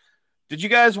 did you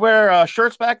guys wear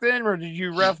shirts back then? Or did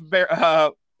you ref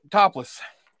topless?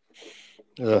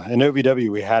 In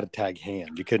OVW, we had to tag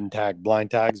hand. You couldn't tag.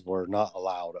 Blind tags were not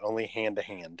allowed. Only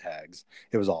hand-to-hand tags.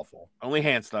 It was awful. Only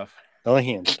hand stuff. Only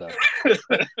hand stuff.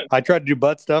 I tried to do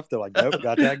butt stuff. They're like, nope,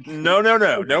 got tagged.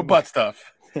 No butt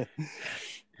stuff.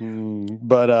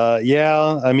 But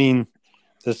I mean,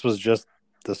 this was just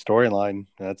the storyline.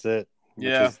 That's it. which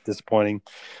Yeah. is disappointing.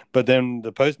 But then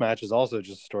the post match is also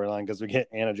just a storyline because we get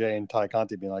Anna Jay and Ty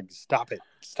Conti being like, "Stop it,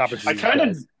 stop it!" I kind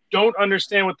of don't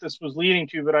understand what this was leading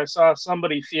to, but I saw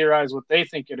somebody theorize what they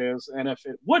think it is, and if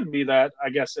it would be that, I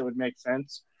guess it would make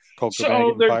sense. Colt So Cabana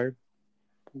getting they're- fired.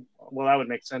 Well, that would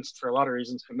make sense for a lot of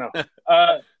reasons, but no.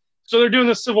 So they're doing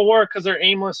the Civil War because they're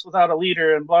aimless without a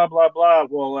leader and blah, blah, blah.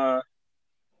 Well,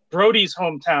 Brody's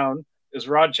hometown is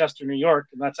Rochester, New York,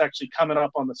 and that's actually coming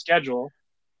up on the schedule.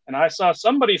 And I saw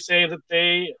somebody say that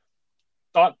they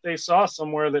thought they saw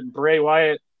somewhere that Bray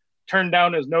Wyatt turned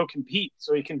down his no-compete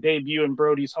so he can debut in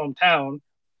Brody's hometown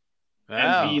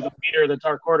and be the leader of the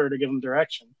Dark Order to give him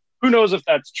direction. Who knows if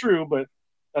that's true, but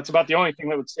that's about the only thing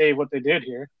that would save what they did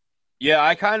here.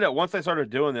 Yeah, once I started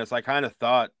doing this, I kind of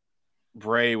thought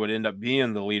Bray would end up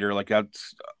being the leader. Like,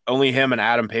 that's only him and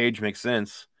Adam Page makes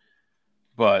sense.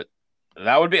 But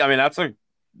that would be,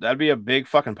 that'd be a big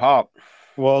fucking pop.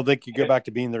 Well, they could go back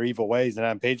to being their evil ways, and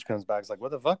Adam Page comes back. It's like, what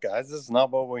the fuck, guys? This is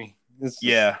not what this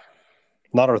is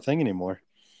not our thing anymore.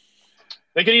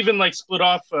 They could even split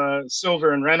off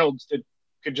Silver and Reynolds that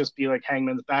could just be like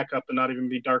Hangman's backup and not even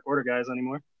be Dark Order guys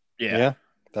anymore. Yeah,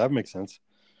 that would make sense.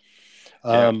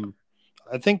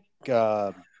 I think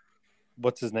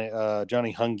what's his name?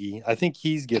 Johnny Hungy. I think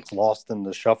he gets lost in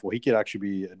the shuffle. He could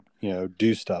actually be,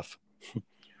 do stuff.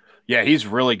 Yeah, he's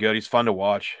really good. He's fun to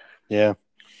watch. Yeah.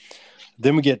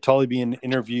 Then we get Tully being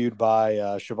interviewed by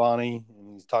Shivani,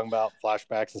 and he's talking about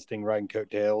flashbacks and Sting riding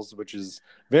coattails, which is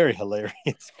very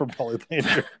hilarious for Paulie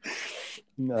Landry.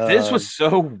 This was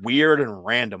so weird and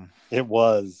random. It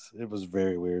was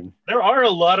very weird. There are a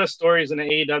lot of stories in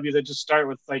AEW that just start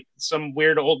with some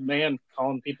weird old man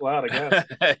calling people out, I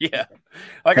guess. Yeah.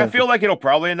 I feel like it'll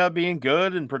probably end up being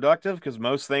good and productive because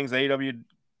most things AEW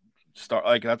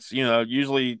start that's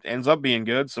usually ends up being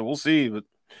good. So we'll see. But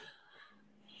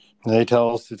they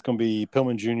tell us it's going to be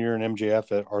Pillman Jr. and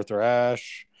MJF at Arthur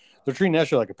Ashe. They're treating that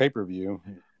show like a pay-per-view.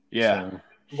 Yeah. So.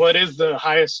 What is the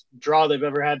highest draw they've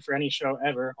ever had for any show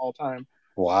ever, all time?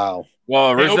 Wow.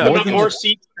 Well, they opened up more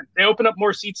seats. They opened up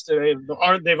more seats today.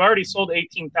 They've already sold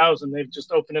 18,000. They've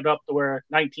just opened it up to where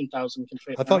 19,000 can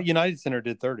fit. I thought United Center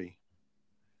did 30.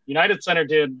 United Center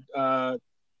did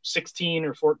 16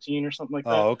 or 14 or something like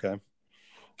that. Oh, okay.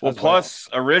 Well, plus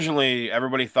originally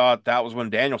everybody thought that was when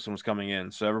Danielson was coming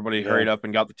in, so everybody hurried up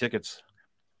and got the tickets.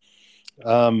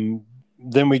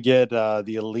 Then we get the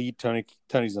Elite.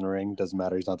 Tony's in the ring. Doesn't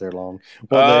matter. He's not there long.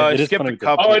 Well, it skipped a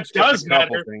couple. Oh, it does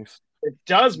matter. Things. It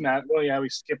does matter. Well, yeah, we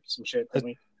skipped some shit,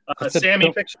 didn't we?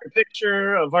 Sammy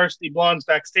picture, a Varsity Blondes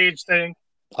backstage thing.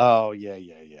 Oh yeah.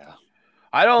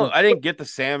 I didn't get the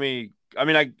Sammy. I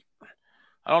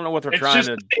don't know what they're trying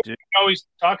to do. We always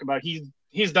talk about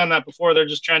he's done that before. They're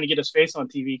just trying to get his face on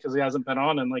TV because he hasn't been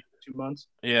on in 2 months.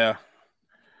 Yeah.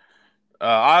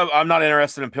 I'm not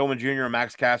interested in Pillman Jr. and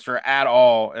Max Caster at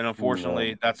all, and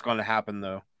unfortunately, that's going to happen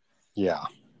though. Yeah.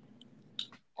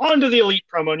 On to the Elite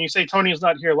promo, and you say Tony's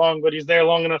not here long, but he's there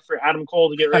long enough for Adam Cole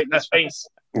to get right in his face.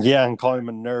 Yeah, and call him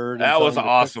a nerd. That was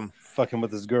awesome. Fucking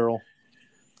with his girl.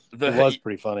 It was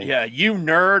pretty funny. Yeah, you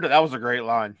nerd. That was a great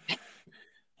line.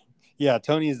 Yeah,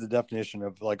 Tony is the definition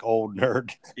of old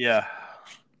nerd. Yeah.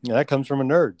 Yeah, that comes from a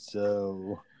nerd.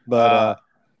 So, but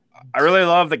I really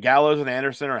love that Gallows and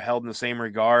Anderson are held in the same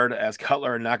regard as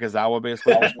Cutler and Nakazawa,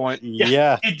 basically, at this point.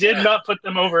 Yeah. He did not put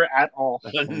them over at all.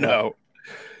 No.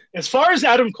 As far as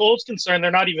Adam Cole's concerned,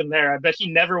 they're not even there. I bet he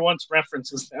never once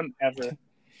references them ever.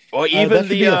 Well, even that should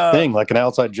be a thing, like an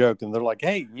outside joke, and they're like,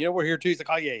 "Hey, we're here too." He's like,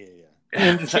 "Oh yeah."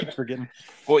 And just forgetting.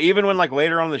 Well, even when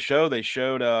later on in the show they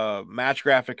showed a match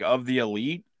graphic of the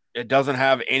Elite, it doesn't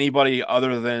have anybody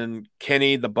other than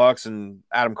Kenny, the Bucks, and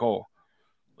Adam Cole.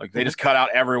 They just cut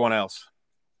out everyone else.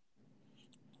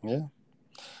 Yeah.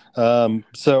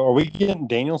 So are we getting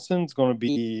Danielson's going to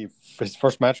be his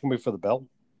first match going to be for the belt?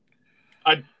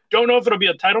 I don't know if it'll be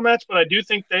a title match, but I do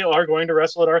think they are going to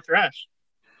wrestle at Arthur Ashe.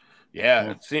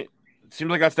 Yeah, it seems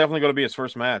like that's definitely going to be his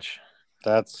first match.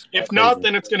 If not,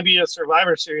 then it's going to be a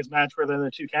Survivor Series match where they're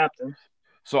the two captains.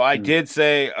 So I did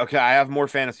say, okay, I have more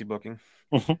fantasy booking.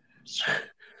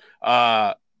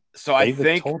 So I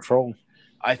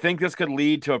think this could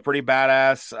lead to a pretty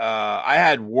badass. I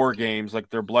had War Games,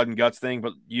 their blood and guts thing,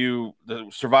 but the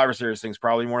Survivor Series thing's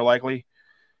probably more likely.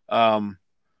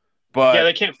 But yeah,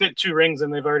 they can't fit 2 rings,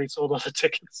 and they've already sold all the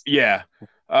tickets. Yeah,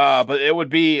 but it would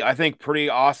be, I think, pretty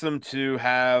awesome to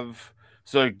have.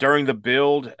 So during the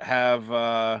build, have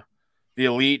the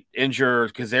Elite injure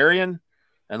Kazarian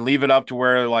and leave it up to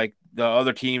where the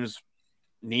other teams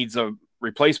needs a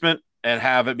replacement, and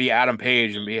have it be Adam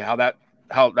Page and be how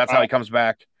he comes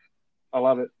back. I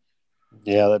love it.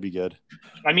 Yeah, that'd be good.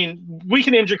 I mean, we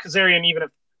can injure Kazarian even if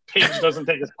Page doesn't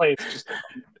take his place. Just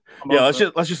Yeah,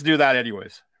 let's just do that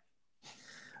anyways.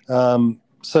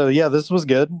 So yeah, this was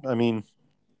good. I mean,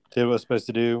 did what it was supposed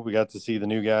to do. We got to see the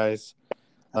new guys.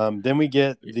 Then we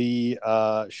get the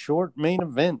short main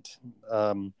event,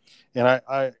 and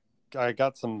I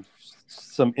got some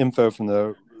info from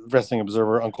the Wrestling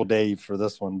Observer, Uncle Dave, for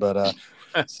this one. But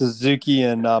Suzuki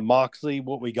and Moxley,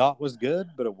 what we got was good,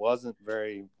 but it wasn't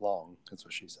very long. That's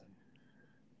what she said.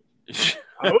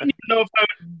 I wouldn't even know if I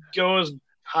would go as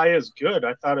high as good.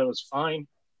 I thought it was fine.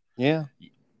 Yeah.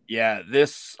 Yeah,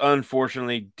 this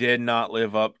unfortunately did not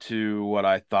live up to what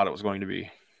I thought it was going to be.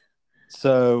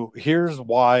 So here's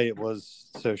why it was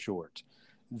so short.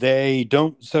 They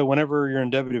don't. So whenever you're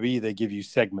in WWE, they give you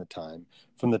segment time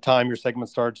from the time your segment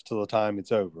starts to the time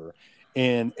it's over.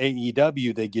 In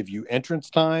AEW, they give you entrance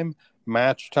time,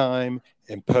 match time,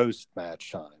 and post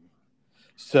match time.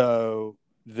 So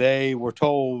they were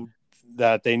told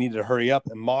that they needed to hurry up,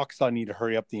 and Moxley needed to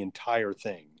hurry up the entire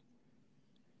thing.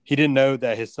 He didn't know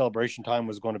that his celebration time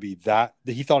was going to be that.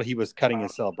 He thought he was cutting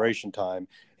his celebration time,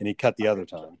 and he cut the other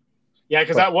time. Yeah,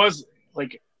 because that was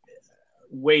like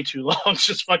way too long.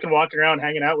 Just fucking walking around,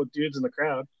 hanging out with dudes in the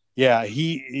crowd. Yeah,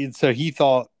 so he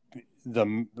thought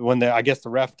I guess the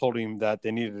ref told him that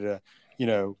they needed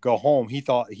to, go home. He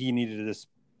thought he needed to just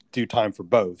do time for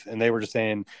both, and they were just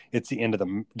saying it's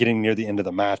getting near the end of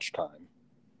the match time.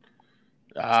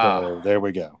 So there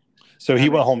we go. So he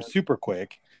went home super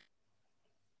quick,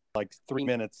 like 3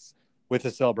 minutes with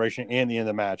the celebration and the end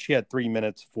of the match. He had 3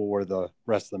 minutes for the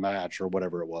rest of the match or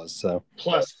whatever it was. So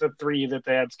plus the 3 that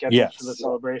they had scheduled for the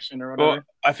celebration or whatever. Well,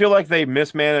 I feel like they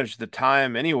mismanaged the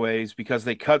time anyways because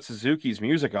they cut Suzuki's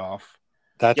music off.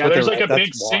 There's like a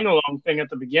big sing-along thing at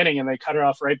the beginning, and they cut it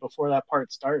off right before that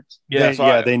part starts.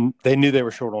 They knew they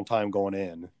were short on time going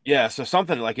in. Yeah, so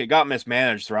something like it got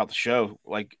mismanaged throughout the show.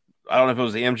 Like, I don't know if it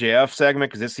was the MJF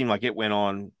segment because it seemed like it went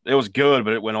on. It was good,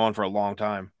 but it went on for a long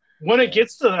time. When it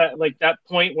gets to that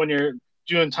point when you're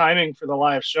doing timing for the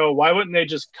live show, why wouldn't they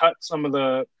just cut some of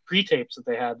the pre-tapes that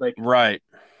they had? Right.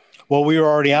 Well, we were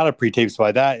already out of pre-tapes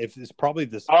by that. If it's probably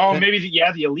this. Oh, maybe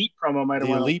the Elite promo might have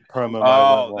went. The Elite promo.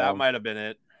 Oh, that might have been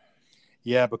it.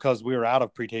 Yeah, because we were out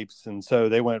of pre-tapes, and so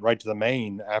they went right to the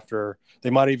main after.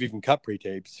 They might have even cut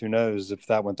pre-tapes. Who knows if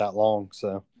that went that long?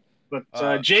 So.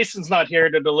 But Jason's not here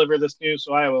to deliver this news,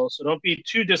 so I will. So don't be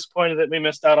too disappointed that we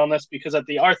missed out on this, because at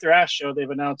the Arthur Ashe show, they've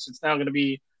announced it's now going to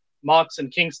be Mox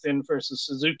and Kingston versus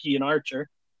Suzuki and Archer.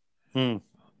 Well,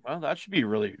 that should be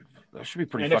pretty.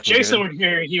 And if Jason were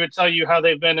here, he would tell you how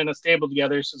they've been in a stable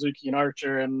together, Suzuki and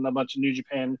Archer, and a bunch of New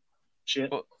Japan shit.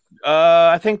 Well,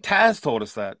 I think Taz told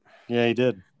us that. Yeah, he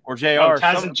did. Or JR.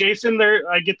 Taz and Jason,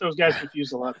 I get those guys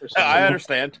confused a lot. I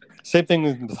understand. Same thing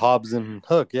with Hobbs and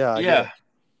Hook. Yeah.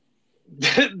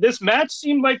 This match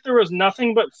seemed like there was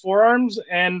nothing but forearms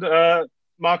and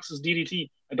Mox's DDT.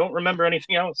 I don't remember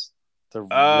anything else.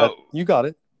 You got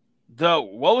it.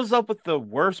 What was up with the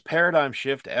worst paradigm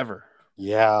shift ever?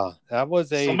 Yeah, that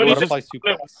was a butterfly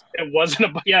suplex. It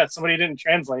wasn't somebody didn't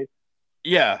translate.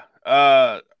 Yeah.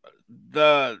 It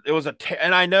was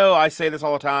and I know I say this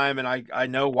all the time, and I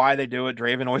know why they do it.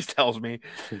 Draven always tells me,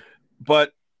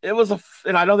 but it was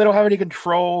and I know they don't have any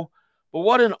control. But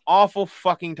what an awful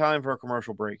fucking time for a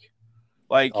commercial break.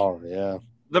 Oh, yeah.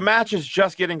 The match is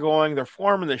just getting going. They're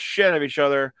forming the shit out of each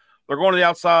other. They're going to the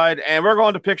outside, and we're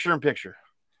going to picture-in-picture.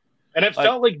 And it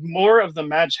felt like more of the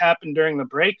match happened during the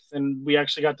break than we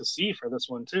actually got to see for this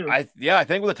one, too. I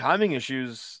think with the timing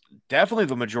issues, definitely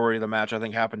the majority of the match, I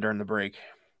think, happened during the break.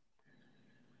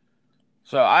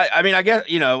 So, I mean, I guess,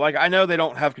 I know they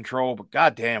don't have control, but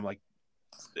goddamn,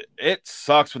 it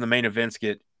sucks when the main events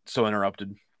get so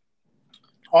interrupted.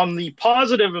 On the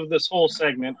positive of this whole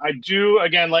segment, I do,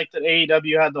 again, like that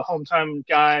AEW had the hometown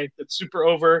guy that's super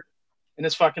over in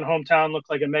his fucking hometown, looked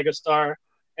like a megastar.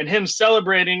 And him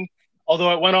celebrating,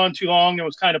 although it went on too long and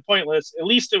was kind of pointless, at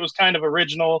least it was kind of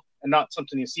original and not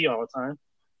something you see all the time.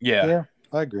 Yeah,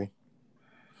 I agree.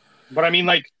 But I mean,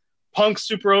 Punk's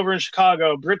super over in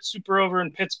Chicago, Britt's super over in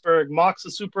Pittsburgh, Mox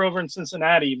is super over in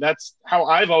Cincinnati. That's how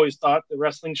I've always thought that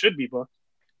wrestling should be booked.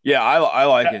 Yeah, I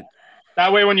like it.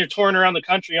 That way, when you're touring around the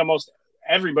country, almost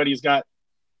everybody's got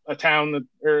a town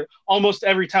or almost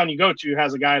every town you go to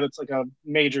has a guy that's like a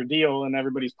major deal, and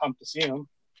everybody's pumped to see him.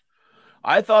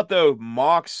 I thought, though,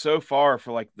 Mox so far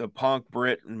for the Punk,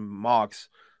 Britt, and Mox,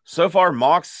 so far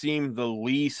Mox seemed the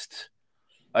least.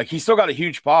 He still got a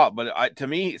huge pop, but to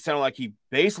me, it sounded like he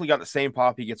basically got the same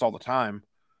pop he gets all the time.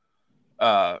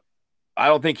 I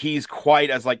don't think he's quite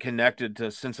as connected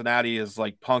to Cincinnati as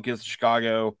Punk is to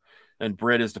Chicago and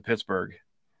Britt is to Pittsburgh.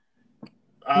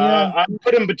 I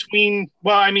put him between.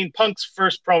 Well, I mean, Punk's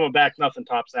first promo back, nothing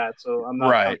tops that. So I'm not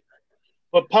Right.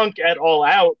 But Punk at All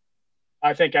Out,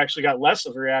 I think actually got less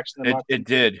of a reaction than It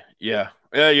did. Yeah.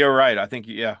 Yeah, you're right. I think,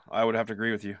 I would have to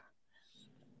agree with you.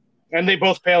 And they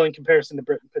both pale in comparison to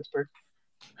Britt and Pittsburgh.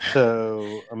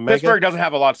 So Omega, Pittsburgh doesn't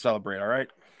have a lot to celebrate, all right?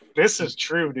 This is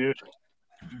true, dude.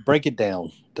 break it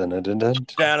down. Dun, dun, dun, dun, dun,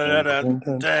 dun,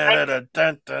 dun.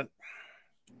 Da-da-da-dun-da-da-da-da.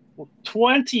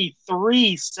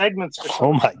 23 segments for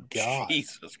Oh my god!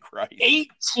 Jesus Christ.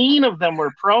 18 of them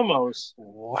were promos.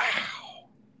 Wow.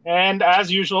 And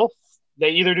as usual, they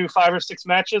either do 5 or 6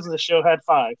 matches, and the show had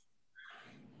 5.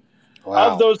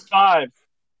 Wow. Of those 5,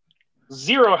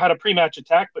 0 had a pre-match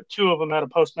attack, but 2 of them had a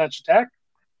post-match attack.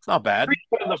 It's not bad. 3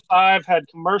 out of the 5 had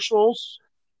commercials.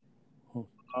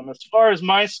 As far as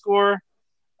my score,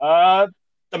 the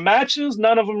matches,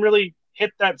 none of them really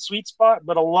hit that sweet spot,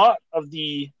 but a lot of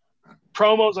the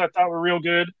promos I thought were real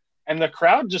good, and the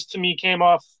crowd just to me came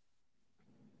off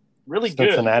really good.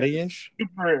 Cincinnati-ish.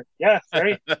 Super, yeah,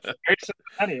 very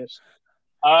Cincinnati-ish.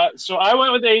 So I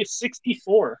went with a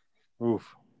 64.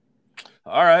 Oof.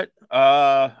 All right.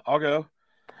 I'll go.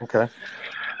 Okay.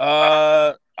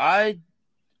 I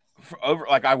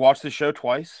watched this show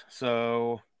twice,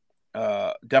 so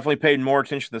definitely paid more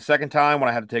attention the second time when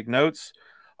I had to take notes.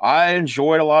 I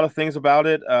enjoyed a lot of things about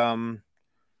it.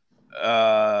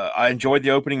 I enjoyed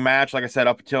the opening match, like I said,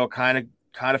 up until it kind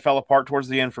of fell apart towards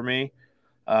the end for me.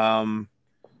 I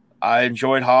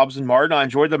enjoyed Hobbs and Martin. I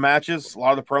enjoyed the matches. A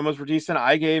lot of the promos were decent.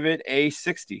 I gave it a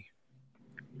 60.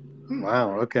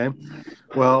 Wow. Okay.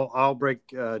 Well, I'll break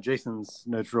Jason's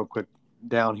notes real quick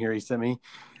down here. He sent me.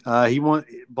 He won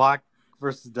Black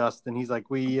versus Dustin. He's like,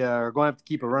 we are going to have to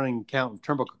keep a running count of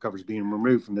turnbuckle covers being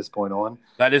removed from this point on.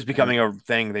 That is becoming a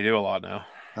thing. They do a lot now.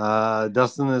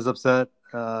 Dustin is upset.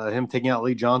 Him taking out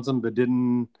Lee Johnson, but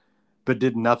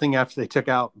did nothing after they took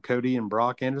out Cody and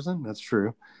Brock Anderson. That's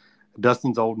true.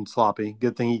 Dustin's old and sloppy.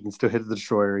 Good thing he can still hit the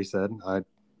Destroyer, he said. I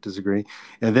disagree.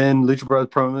 And then Lucha Bros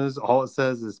promos, all it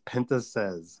says is Penta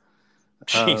says.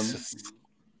 Jesus.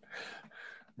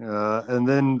 And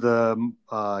then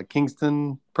the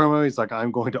Kingston promo, he's like,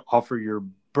 I'm going to offer your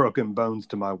broken bones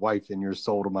to my wife and your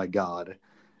soul to my God.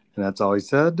 And that's all he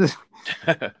said.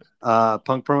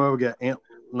 Punk promo, we get Aunt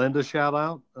Linda shout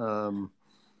out.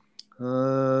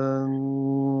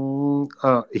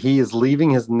 He is leaving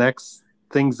his next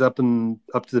things up to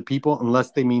the people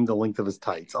unless they mean the length of his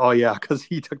tights. Oh yeah, because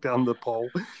he took down the pole.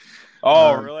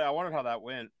 Oh really? I wondered how that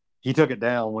went. He took it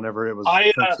down whenever it was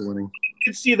winning. I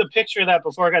did see the picture of that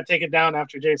before it got taken down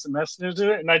after Jason Messenger did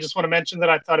it, and I just want to mention that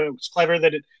I thought it was clever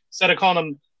that instead of calling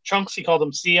him Trunks, he called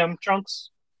him CM Trunks.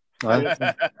 I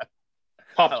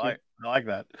like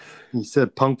that. He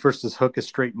said Punk versus Hook is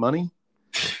straight money.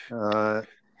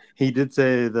 He did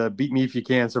say the beat me if you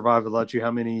can, survive without you.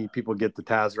 How many people get the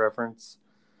Taz reference?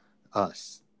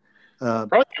 Us.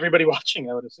 Probably everybody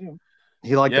watching, I would assume.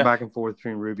 He liked the back and forth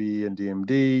between Ruby and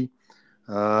DMD.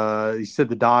 He said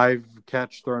the dive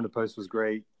catch thrown to post was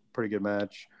great. Pretty good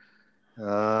match.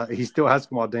 He still has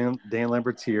come while Dan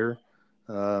Lambert's here.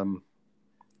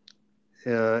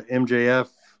 MJF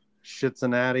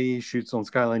Cincinnati shoots on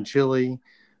Skyline Chili.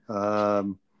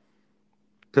 Pillman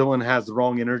has the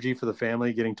wrong energy for the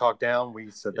family getting talked down.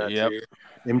 We said that too.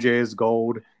 MJ is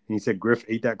gold. And he said Griff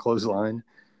ate that clothesline.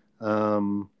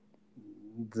 Then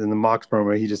the Mox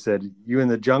promo, he just said, you in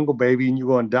the jungle, baby, and you're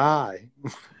going to die.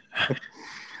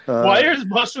 Why is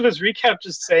most of his recap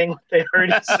just saying what they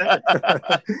already said?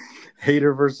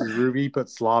 Hater versus Ruby, put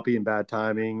sloppy and bad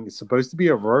timing. It's supposed to be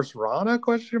a reverse Rana,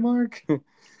 question mark?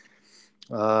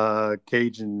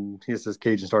 Cage and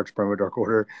Starch promo Dark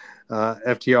Order.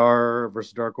 FTR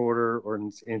versus Dark Order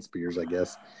and Spears, I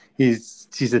guess. He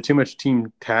said too much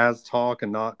Team Taz talk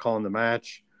and not calling the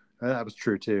match. That was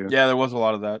true too. Yeah, there was a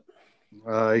lot of that.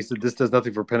 He said this does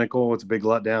nothing for Pinnacle. It's a big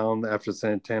letdown after the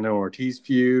Santana Ortiz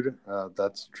feud.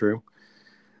 That's true.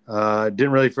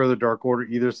 Didn't really further Dark Order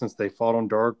either since they fought on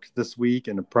Dark this week,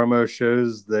 and the promo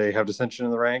shows they have dissension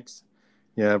in the ranks.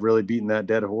 Yeah, really beating that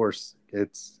dead horse.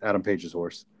 It's Adam Page's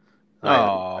horse.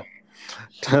 Oh.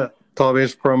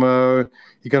 Tallbish promo.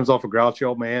 He comes off a grouchy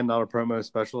old man, not a promo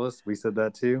specialist. We said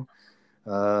that too.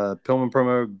 Pillman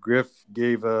promo. Griff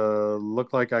gave a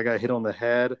look like I got hit on the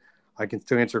head. I can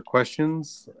still answer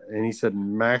questions. And he said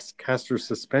Max Caster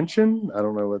suspension. I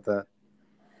don't know what that.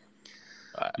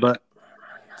 But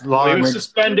he was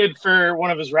suspended for one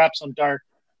of his raps on Dark.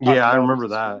 Yeah, I remember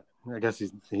that. I guess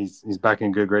he's back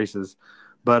in good graces.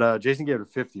 But Jason gave it a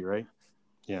 50, right?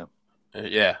 Yeah.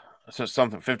 Yeah. So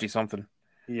something 50 something.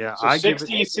 Yeah, so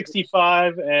 60,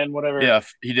 65, and whatever. Yeah,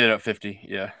 he did at 50.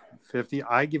 Yeah. 50.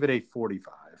 I give it a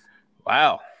 45.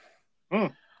 Wow.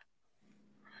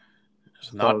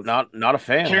 Just not a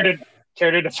fan.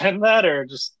 Care to defend that, or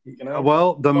just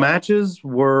Well, the matches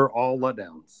were all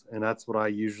letdowns, and that's what I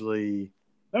usually.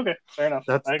 Okay, fair enough.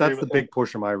 That's the big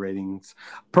portion of my ratings.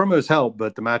 Promos help,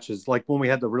 but the matches, like when we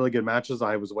had the really good matches,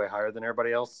 I was way higher than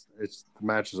everybody else. It's the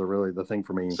matches are really the thing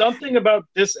for me. Something about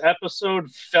this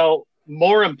episode felt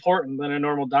more important than a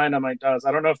normal Dynamite does.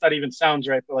 I don't know if that even sounds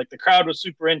right, but like the crowd was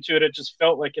super into it. It just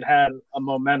felt like it had a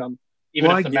momentum,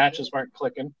 even if the matches weren't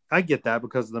clicking. I get that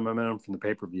because of the momentum from the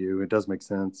pay-per-view. It does make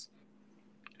sense.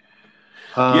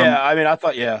 Yeah, I mean, I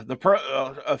thought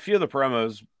a few of the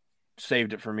promos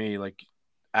saved it for me. Like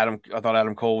I thought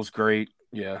Adam Cole was great.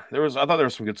 Yeah, I thought there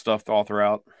was some good stuff all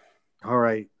throughout. All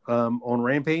right, on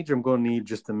Rampage, I'm going to need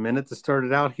just a minute to start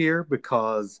it out here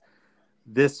because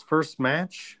this first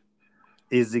match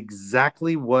is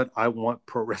exactly what I want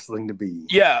pro wrestling to be.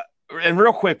 Yeah, and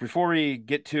real quick before we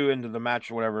get into the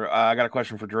match or whatever, I got a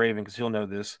question for Draven because he'll know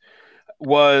this.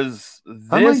 Was this?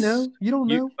 I might know. You don't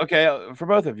know. Okay, for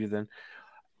both of you then.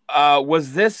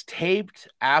 Was this taped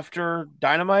after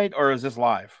Dynamite or is this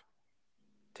live?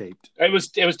 Taped. It was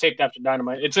taped after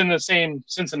Dynamite. It's in the same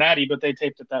Cincinnati, but they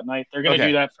taped it that night. They're going to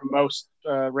do that for most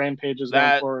Rampages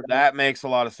going forward. That makes a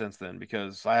lot of sense then,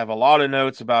 because I have a lot of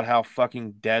notes about how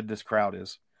fucking dead this crowd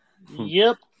is.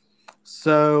 Yep.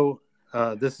 So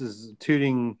this is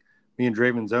tooting me and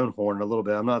Draven's own horn a little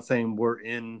bit. I'm not saying we're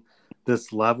in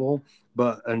this level,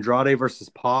 but Andrade versus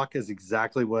Pac is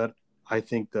exactly what I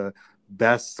think the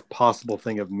best possible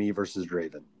thing of me versus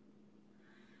Draven.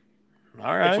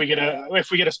 All right.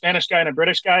 If we get a Spanish guy and a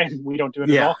British guy, we don't do it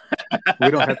at all. We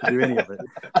don't have to do any of it.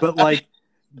 But like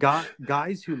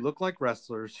guys who look like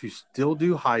wrestlers who still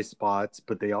do high spots,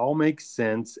 but they all make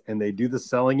sense and they do the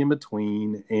selling in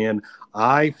between. And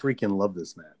I freaking love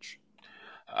this match.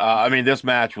 I mean, this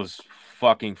match was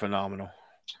fucking phenomenal.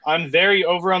 I'm very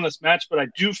over on this match, but I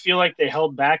do feel like they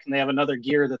held back and they have another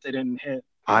gear that they didn't hit.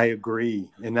 I agree,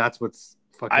 and that's what's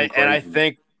fucking crazy. And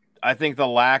I think the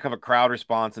lack of a crowd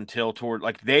response until toward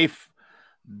like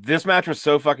this match was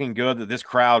so fucking good that this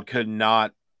crowd could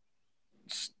not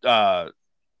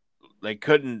they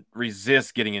couldn't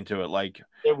resist getting into it. Like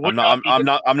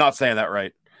I'm not saying that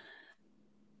right.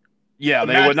 Yeah,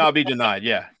 they would not be denied.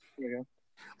 Yeah.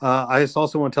 I just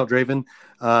also want to tell Draven,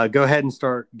 go ahead and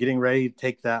start getting ready to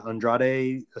take that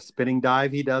Andrade spinning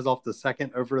dive he does off the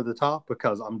second over the top,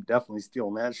 because I'm definitely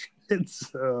stealing that shit.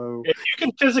 So if you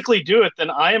can physically do it, then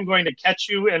I am going to catch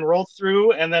you and roll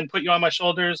through and then put you on my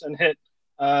shoulders and hit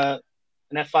an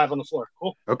F5 on the floor.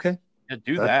 Cool. Okay. Yeah,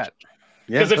 do that.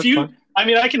 Yeah, because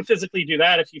I can physically do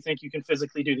that if you think you can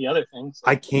physically do the other things.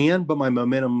 I can, but my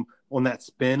momentum on that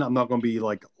spin, I'm not going to be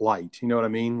like light. You know what I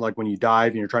mean? Like when you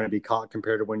dive and you're trying to be caught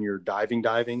compared to when you're diving.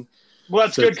 Well,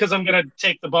 that's good because I'm going to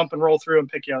take the bump and roll through and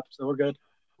pick you up. So we're good.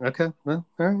 Okay. Well,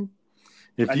 all right.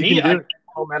 I need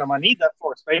momentum. I need that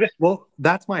force, baby. Well,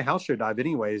 that's my house show dive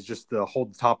anyways, just to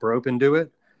hold the top rope and do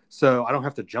it. So I don't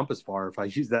have to jump as far if I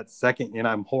use that second and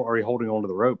I'm already holding onto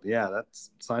the rope. Yeah, that's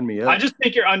sign me up. I just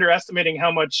think you're underestimating how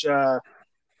much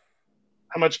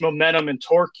momentum and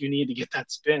torque you need to get that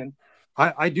spin.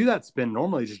 I do that spin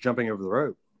normally, just jumping over the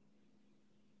rope.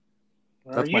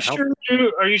 Are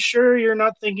you sure you're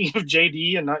not thinking of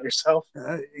JD and not yourself?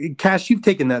 Cash, you've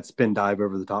taken that spin dive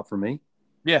over the top for me.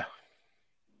 Yeah.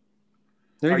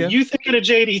 There you go. Are you thinking of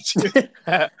JD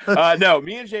too? No,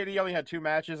 me and JD only had 2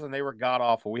 matches and they were god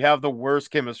awful. We have the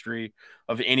worst chemistry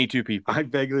of any 2 people. I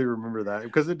vaguely remember that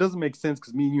because it doesn't make sense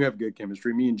because me and you have good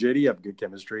chemistry. Me and JD have good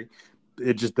chemistry.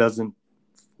 It just doesn't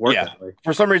work that way.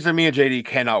 For some reason, me and JD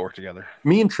cannot work together.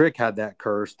 Me and Trick had that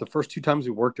curse. The first 2 times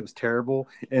we worked, it was terrible.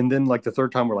 And then like the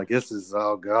third time we're like, this is,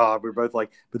 oh God. We're both like,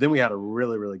 but then we had a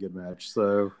really, really good match.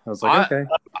 So I was like, okay.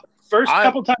 First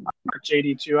couple times I worked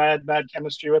JD too, I had bad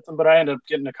chemistry with him, but I ended up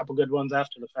getting a couple good ones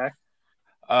after the fact.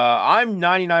 I'm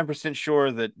 99% sure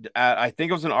that I think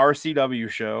it was an RCW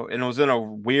show and it was in a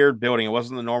weird building. It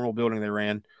wasn't the normal building they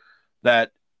ran.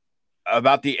 That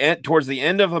about the end, towards the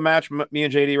end of the match me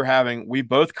and JD were having, we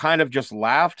both kind of just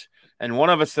laughed and one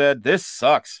of us said, "This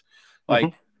sucks."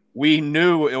 Like we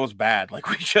knew it was bad. Like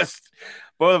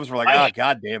both of us were like,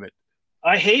 God damn it.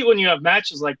 I hate when you have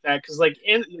matches like that because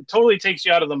it totally takes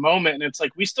you out of the moment and it's like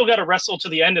we still got to wrestle to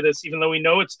the end of this even though we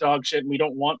know it's dog shit and we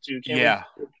don't want to. Yeah.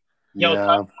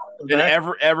 And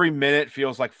every minute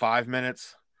feels like 5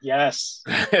 minutes. Yes.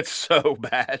 It's so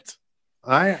bad.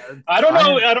 I don't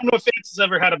know. I don't know if Fates has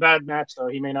ever had a bad match though.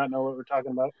 He may not know what we're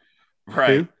talking about.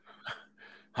 Right? Who?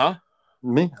 Huh?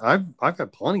 Me? I've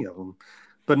had plenty of them,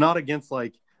 but not against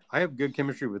I have good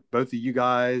chemistry with both of you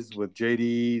guys, with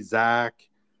JD, Zach.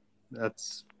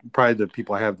 That's probably the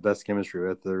people I have the best chemistry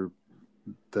with. They're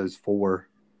those 4.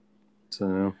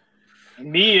 So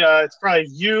Me, it's probably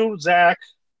you, Zach,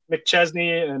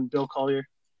 McChesney, and Bill Collier.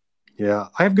 yeah,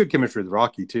 I have good chemistry with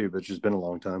Rocky too, but it's just been a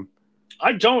long time.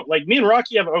 I don't like me and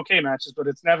Rocky have okay matches, but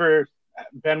it's never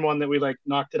been one that we like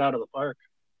knocked it out of the park.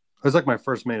 It was like my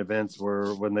first main events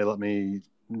were when they let me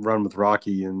run with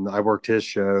Rocky, and I worked his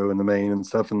show in the main and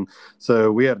stuff, and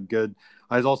so we had good.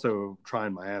 I was also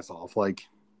trying my ass off. Like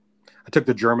I took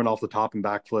the German off the top and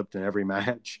backflipped in every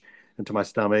match into my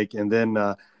stomach, and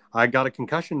then I got a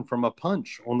concussion from a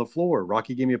punch on the floor.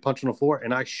 Rocky gave me a punch on the floor,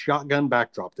 and I shotgun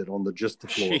backdropped it on the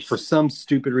floor for some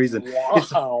stupid reason.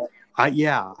 Wow. I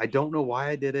don't know why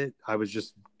I did it. I was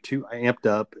just too amped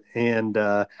up, and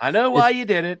I know why you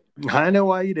did it. I know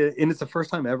why you did it. And it's the first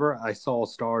time ever I saw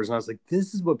stars, and I was like,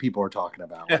 "This is what people are talking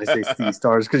about when I say see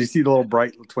stars," because you see the little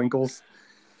bright twinkles.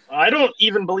 I don't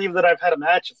even believe that I've had a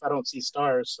match if I don't see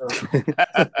stars. So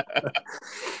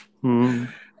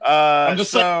I'm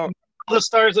just saying all the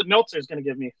stars that Meltzer's going to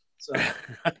give me. So,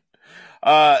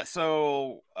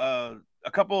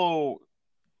 a couple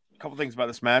things about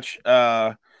this match.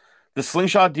 The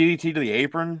slingshot DDT to the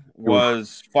apron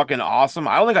was fucking awesome.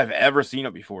 I don't think I've ever seen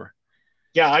it before.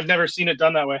 Yeah, I've never seen it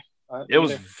done that way. It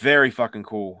was very fucking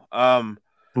cool.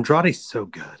 Andrade's so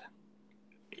good.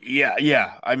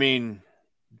 Yeah. I mean,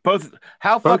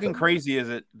 how fucking crazy is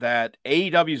it that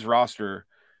AEW's roster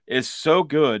is so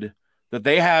good that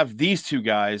they have these two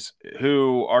guys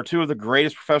who are two of the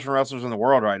greatest professional wrestlers in the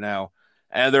world right now,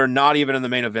 and they're not even in the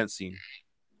main event scene.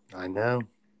 I know.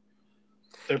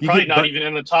 They're probably not even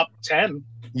in the top 10.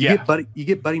 You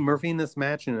get Buddy Murphy in this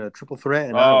match in a triple threat,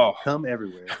 and I'll come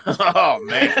everywhere. Oh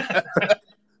man.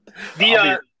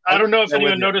 I don't know if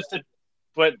anyone noticed it,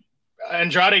 but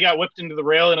Andrade got whipped into the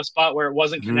rail in a spot where it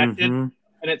wasn't connected, and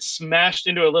it smashed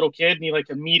into a little kid, and he like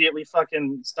immediately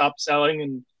fucking stopped selling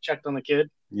and checked on the kid.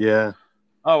 Yeah.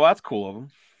 Oh, well, that's cool of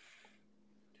him.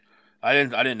 I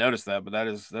didn't notice that, but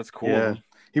that's cool. Yeah.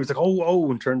 He was like,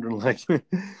 oh, and turned and like.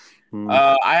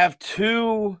 I have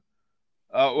two.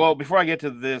 Well, before I get to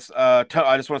this, I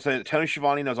just want to say that Tony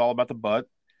Schiavone knows all about the butt.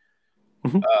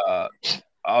 I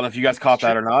don't know if you guys caught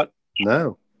that or not.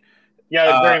 No.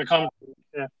 Yeah, during the comment.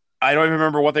 Yeah. I don't even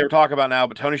remember what they were talking about now,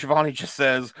 but Tony Schiavone just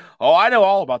says, "Oh, I know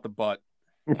all about the butt,"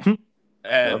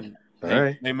 and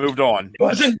they moved on. It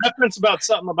was in reference about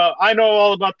something about I know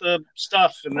all about the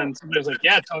stuff, and then somebody was like,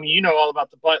 "Yeah, Tony, you know all about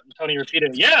the butt," and Tony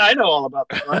repeated, "Yeah, I know all about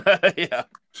the butt." Yeah.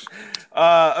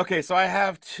 Okay, so I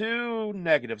have two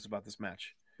negatives about this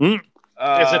match. Is it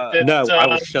that, I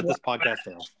will shut this podcast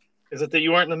down. Is it that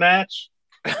you weren't in the match?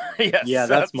 Yes, yeah,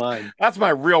 that's mine. That's my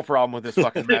real problem with this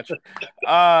fucking match.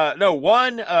 No,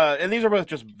 one, and these are both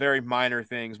just very minor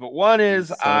things, but one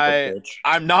is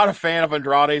I'm not a fan of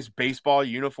Andrade's baseball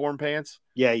uniform pants.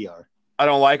 Yeah, you are. I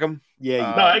don't like them.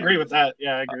 Yeah, no, I agree with that.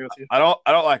 Yeah, I agree with you. I don't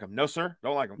like them. No, sir,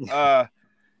 don't like them.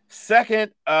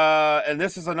 Second, and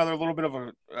this is another little bit of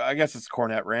I guess it's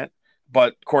Cornette rant,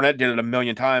 but Cornette did it a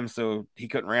million times, so he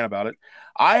couldn't rant about it.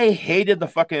 I hated the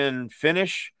fucking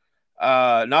finish.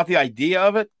 Not the idea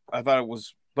of it. I thought it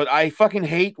was, but I fucking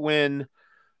hate when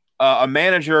a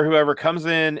manager or whoever comes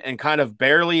in and kind of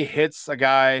barely hits a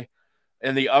guy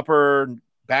in the upper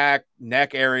back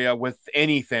neck area with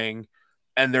anything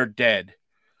and they're dead.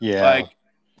 Yeah. Like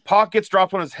Pac gets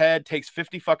dropped on his head, takes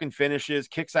 50 fucking finishes,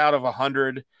 kicks out of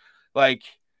 100. Like,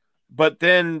 but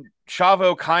then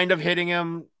Chavo kind of hitting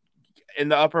him in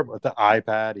the upper with the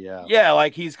iPad. Yeah. Yeah.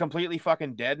 Like he's completely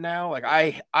fucking dead now. Like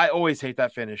I always hate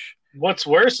that finish. What's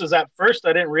worse is at first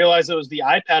I didn't realize it was the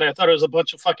iPad. I thought it was a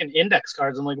bunch of fucking index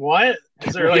cards. I'm like, what?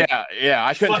 Is there like yeah,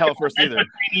 I couldn't tell at first either.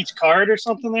 Each card or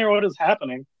something there? What is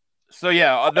happening? So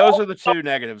yeah, those are the two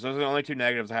negatives. Those are the only two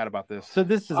negatives I had about this. So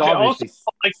this is I obviously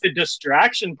also like the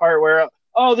distraction part where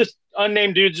this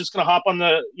unnamed dude's just gonna hop on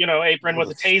the apron with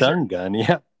a taser. Stun gun,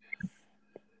 yeah.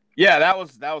 Yeah, that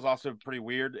was also pretty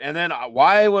weird. And then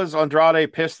why was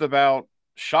Andrade pissed about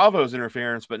Chavo's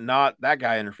interference, but not that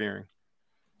guy interfering?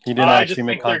 He didn't actually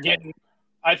make contact.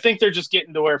 I think they're just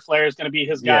getting to where Flair is going to be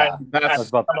his guy. Yeah, I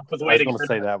was going to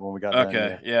say that when we got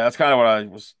okay. Yeah, that's kind of what I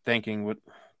was thinking.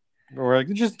 We're like,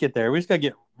 just get there. We just got to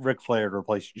get Ric Flair to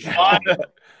replace you. My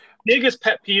biggest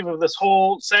pet peeve of this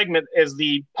whole segment is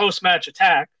the post-match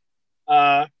attack.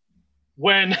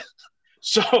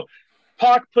 So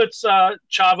Pac puts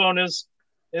Chavo in his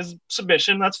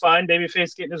submission. That's fine.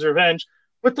 Babyface getting his revenge.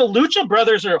 But the Lucha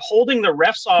Brothers are holding the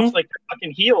refs off like they're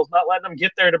fucking heels, not letting them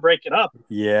get there to break it up.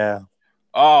 Yeah.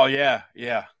 Oh, yeah.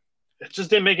 It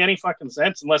just didn't make any fucking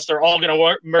sense unless they're all going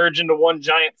to merge into one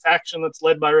giant faction that's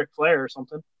led by Ric Flair or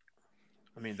something.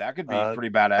 I mean, that could be pretty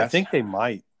badass. I think they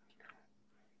might.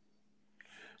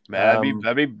 Man,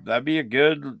 that'd be a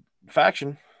good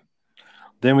faction.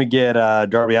 Then we get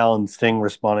Darby Allin Sting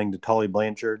responding to Tully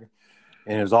Blanchard,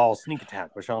 and it was all sneak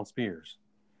attack with Sean Spears.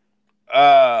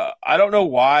 I don't know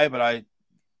why, but I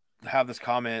have this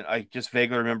comment. I just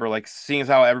vaguely remember like seeing as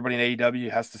how everybody in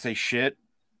AEW has to say shit.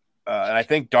 And I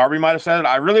think Darby might have said it.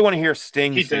 I really want to hear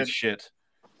Sting say shit.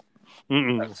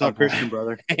 It's not Christian,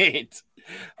 brother.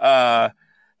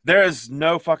 There is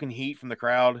no fucking heat from the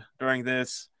crowd during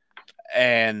this.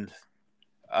 And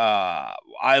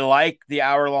I like the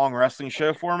hour-long wrestling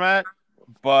show format,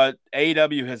 but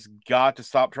AEW has got to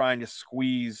stop trying to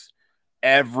squeeze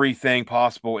everything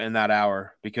possible in that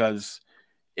hour because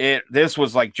this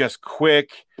was like just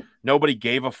quick. Nobody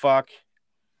gave a fuck.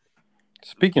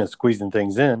 Speaking of squeezing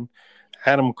things in,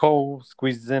 Adam Cole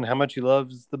squeezes in how much he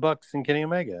loves the Bucks and Kenny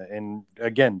Omega, and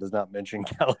again does not mention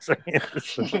Callis or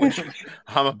Anderson.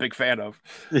 I'm a big fan of.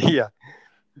 Yeah.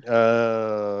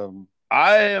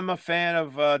 I am a fan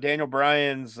of Daniel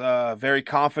Bryan's very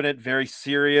confident, very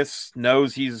serious,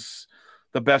 knows he's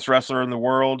the best wrestler in the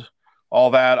world.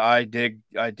 All that I dig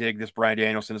this Bryan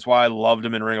Danielson. That's why I loved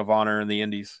him in Ring of Honor and the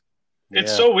Indies.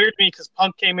 It's so weird to me because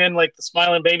Punk came in like the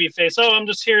smiling baby face. Oh, I'm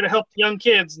just here to help the young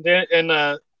kids.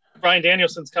 And Bryan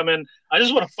Danielson's come in. I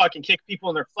just want to fucking kick people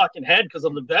in their fucking head because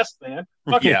I'm the best, man.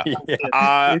 Yeah.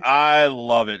 I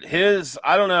love it.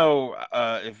 I don't know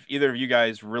if either of you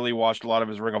guys really watched a lot of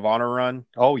his Ring of Honor run.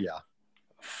 Oh, yeah.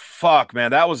 Fuck,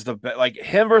 man. That was the best. Like,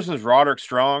 him versus Roderick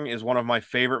Strong is one of my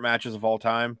favorite matches of all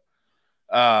time.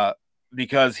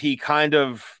 Because he kind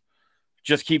of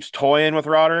just keeps toying with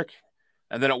Roderick.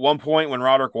 And then at one point when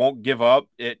Roderick won't give up,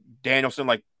 Danielson,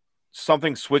 like,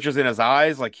 something switches in his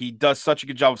eyes. Like, he does such a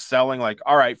good job of selling, like,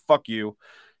 all right, fuck you.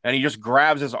 And he just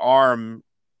grabs his arm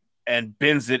and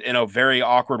bends it in a very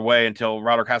awkward way until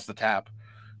Roderick has to tap.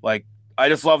 Like, I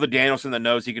just love the Danielson that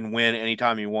knows he can win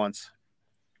anytime he wants.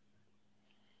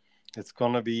 It's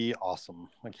going to be awesome.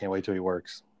 I can't wait till he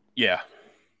works. Yeah.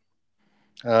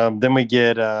 Then we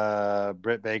get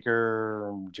Britt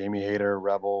Baker, Jamie Hayter,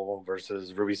 Rebel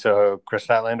versus Ruby Soho, Chris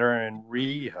Statlander, and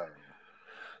Riho.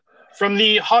 From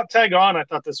the hot tag on, I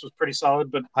thought this was pretty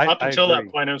solid, but up until agree.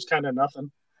 that point, it was kind of nothing.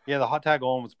 Yeah, the hot tag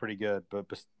on was pretty good, but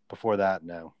before that,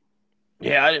 no.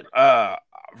 Yeah,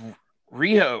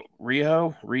 Riho,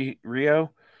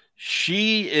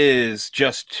 she is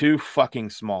just too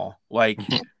fucking small. Like,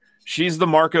 she's the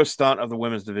Marco Stunt of the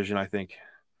women's division, I think.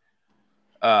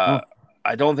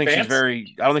 I don't think she's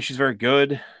very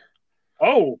good.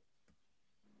 Oh.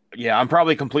 Yeah, I'm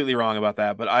probably completely wrong about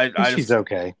that, but she's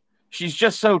okay. She's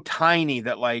just so tiny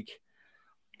that, like,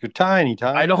 you're tiny.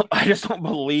 I just don't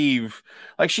believe,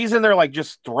 like, she's in there like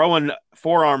just throwing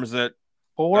forearms at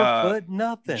 4 foot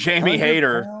nothing. Jamie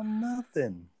Hayter.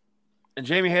 Nothing. And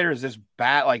Jamie Hayter is this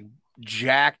like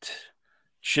jacked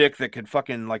chick that could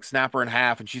fucking like snap her in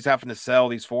half, and she's having to sell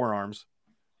these forearms.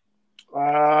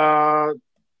 I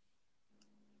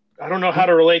don't know how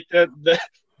to relate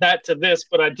that to this,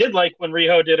 but I did like when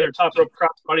Riho did her top rope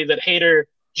crossbody that Hayter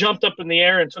jumped up in the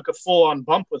air and took a full-on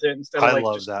bump with it instead of I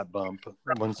love that bump.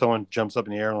 When someone jumps up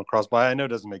in the air on a crossbody, I know it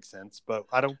doesn't make sense, but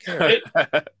I don't care.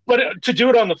 But to do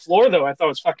it on the floor, though, I thought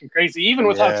was fucking crazy. Even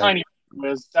with how tiny it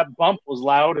was, that bump was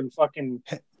loud and fucking...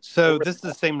 So this is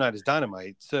the same night as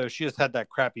Dynamite. So she just had that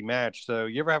crappy match. So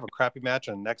you ever have a crappy match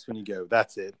and the next one you go,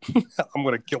 that's it. I'm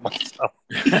going to kill myself.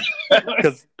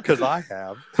 Because I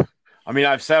have. I mean,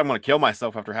 I've said I'm going to kill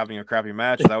myself after having a crappy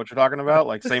match. Is that what you're talking about?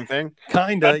 Like, same thing?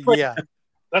 Kind of, yeah.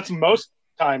 That's most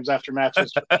times after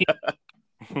matches.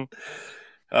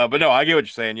 But no, I get what you're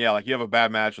saying. Yeah, like you have a bad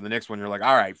match and the next one you're like,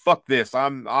 all right, fuck this.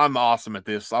 I'm awesome at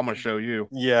this. I'm going to show you.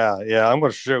 Yeah. I'm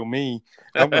going to show me.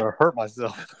 I'm going to hurt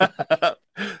myself.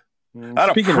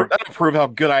 That'll prove how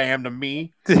good I am to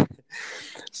me.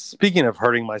 Speaking of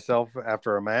hurting myself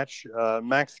after a match,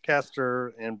 Max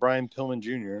Caster and Brian Pillman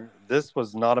Jr., this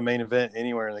was not a main event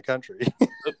anywhere in the country.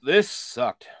 This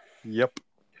sucked. Yep.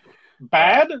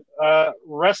 Bad.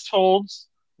 Rest holds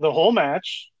the whole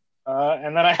match.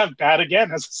 And then I have bad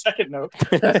again as a second note.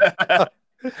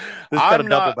 I'm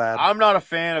not a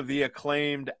fan of the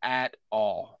Acclaimed at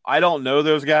all. I don't know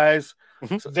those guys.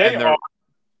 They are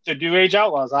the New Age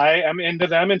Outlaws. I am into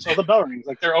them until the bell rings.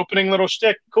 Like their opening little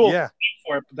shtick, cool. Yeah.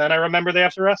 For it, but then I remember they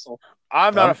have to wrestle.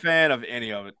 I'm not a fan of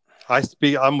any of it.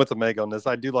 I'm with Omega on this.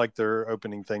 I do like their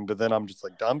opening thing, but then I'm just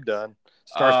like, I'm done.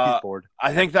 Starspeed board.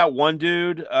 I think that one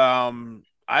dude. I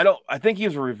think he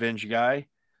was a revenge guy.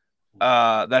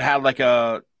 That had like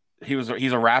he's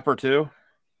a rapper too.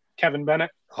 Kevin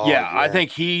Bennett. Oh, yeah, I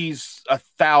think he's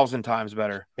 1,000 times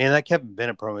better. Man, that Kevin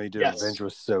Bennett promo he did Revenge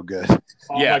was so good.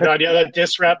 Oh my god, yeah, that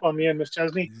diss rap on me and Miss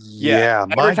Chesney. Yeah.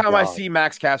 Every time I see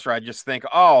Max Caster, I just think,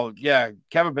 oh yeah,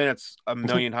 Kevin Bennett's a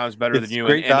million times better than you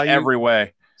in every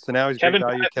way. So now he's Kevin great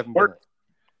value. Bennett Kevin worked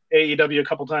Bennett. AEW a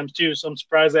couple times too, so I'm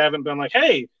surprised they haven't been like,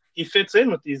 hey, he fits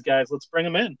in with these guys. Let's bring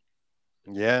him in.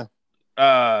 Yeah.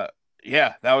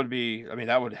 Yeah, that would be. I mean,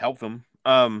 that would help them.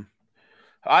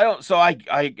 I don't. So I.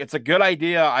 It's a good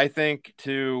idea, I think,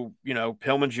 to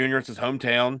Pillman Jr. It's his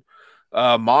hometown.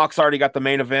 Mox already got the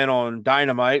main event on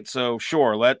Dynamite, so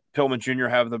sure, let Pillman Jr.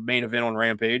 have the main event on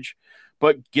Rampage,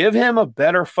 but give him a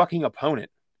better fucking opponent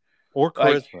Or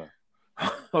charisma.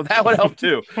 Well, that would help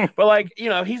too. But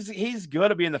he's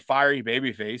good at being the fiery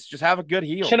babyface. Just have a good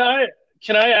heel. Can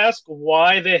I ask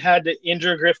why they had to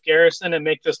injure Griff Garrison and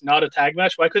make this not a tag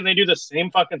match? Why couldn't they do the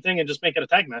same fucking thing and just make it a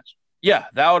tag match? Yeah,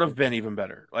 that would have been even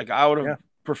better. I would have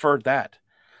preferred that.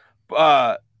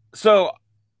 So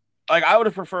I would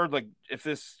have preferred if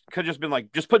this could just been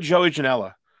just put Joey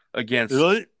Janela against.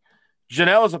 Really?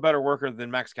 Janela's a better worker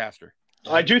than Max Caster.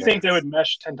 I do think they would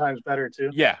mesh 10 times better too.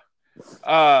 Yeah.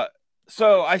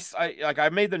 So I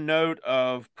made the note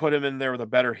of put him in there with a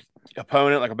better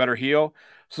opponent, a better heel.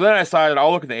 So then I decided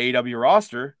I'll look at the AEW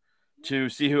roster to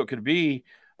see who it could be,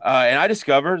 and I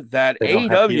discovered that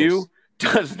AEW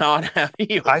does not have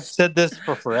heels. I've said this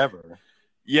for forever.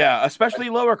 Yeah, especially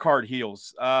lower card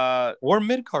heels. Or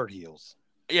mid card heels.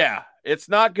 Yeah, it's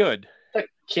not good. That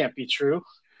can't be true.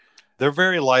 They're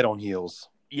very light on heels.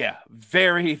 Yeah,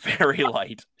 very, very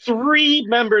light. 3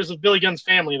 members of Billy Gunn's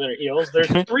family that are heels. There's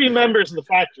 3 members of the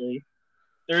factory.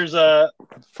 There's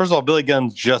First of all, Billy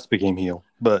Gunn just became heel,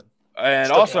 but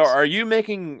and also, are you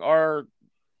making our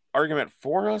argument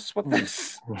for us with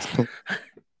this?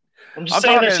 I'm just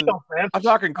saying there's heel, man. I'm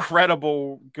talking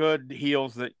credible, good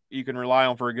heels that you can rely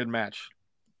on for a good match.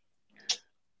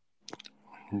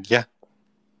 Yeah.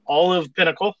 Olive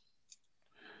Pinnacle.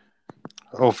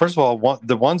 Oh, first of all,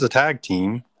 the one's a tag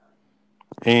team,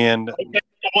 and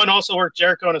one also worked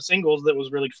Jericho in a singles that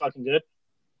was really fucking good.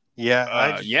 Yeah,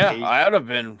 I would have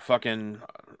been fucking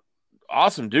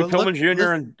awesome, dude. Pillman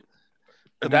Jr. and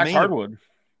Dax Hardwood.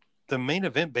 The main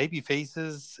event baby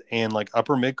faces and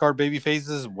upper mid card baby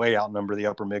faces way outnumber the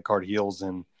upper mid card heels,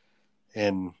 and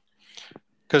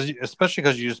especially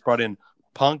because you just brought in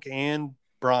Punk and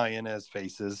Bryan as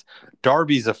faces.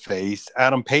 Darby's a face.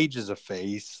 Adam Page is a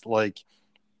face.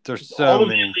 There's so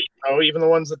many. Even the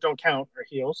ones that don't count are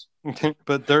heels.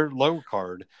 But they're low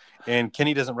card, and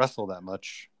Kenny doesn't wrestle that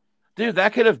much. Dude,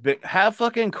 that could have been have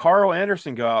fucking Carl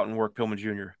Anderson go out and work Pillman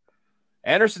Jr.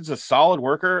 Anderson's a solid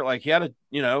worker. He had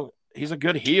he's a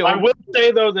good heel. I will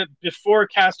say though that before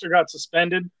Caster got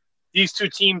suspended, these 2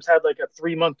 teams had a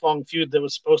 3-month-long feud that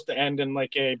was supposed to end in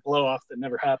a blow off that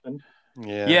never happened.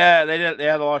 Yeah, they did. They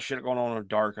had a lot of shit going on in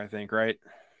Dark, I think, right?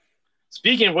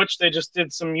 Speaking of which, they just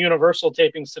did some Universal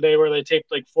tapings today where they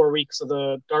taped 4 weeks of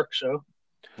the Dark show.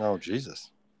 Oh, Jesus.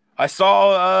 I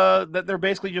saw that they're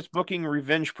basically just booking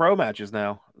Revenge Pro matches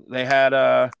now. They had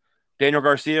Daniel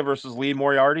Garcia versus Lee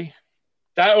Moriarty.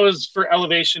 That was for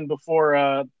Elevation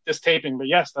before this taping, but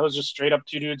yes, that was just straight up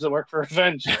 2 dudes that work for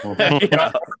Revenge.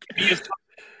 Yeah.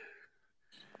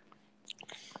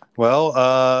 Well,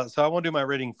 so I want to do my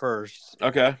rating first.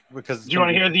 Okay. Because do you want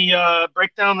to hear the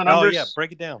breakdown the numbers? Oh yeah,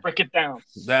 break it down. Break it down.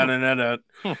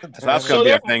 That's gonna be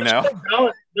a thing now.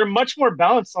 They're much more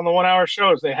balanced on the 1-hour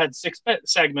shows. They had 6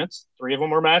 segments. 3 of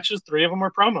them were matches. 3 of them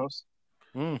were promos.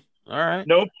 All right.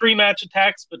 No pre-match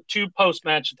attacks, but 2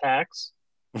 post-match attacks.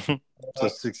 So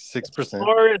 6%.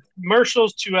 Or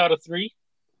commercials 2 out of 3.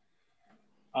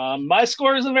 My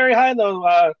score isn't very high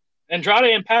though.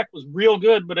 Andrade Impact was real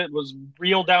good, but it was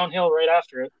real downhill right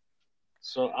after it.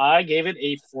 So I gave it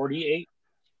a 48.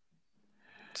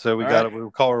 So we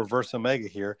call reverse Omega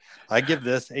here. I give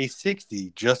this a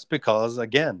 60 just because,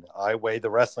 again, I weigh the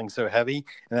wrestling so heavy,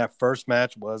 and that first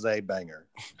match was a banger.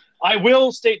 I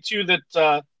will state, too,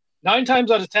 that 9 times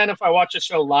out of 10, if I watch a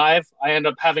show live, I end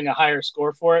up having a higher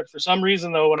score for it. For some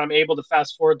reason, though, when I'm able to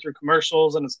fast forward through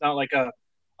commercials and it's not like a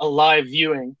live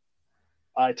viewing,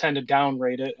 I tend to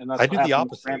downrate it. And that's I do the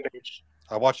opposite. Rampage.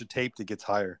 I watch a tape that gets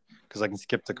higher because I can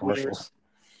skip the commercials.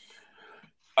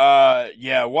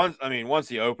 Yeah. Once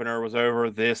the opener was over,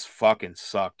 this fucking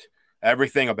sucked.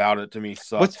 Everything about it to me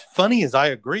sucked. What's funny is I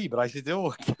agree, but I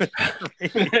still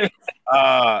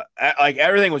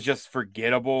everything was just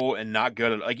forgettable and not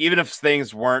good. Even if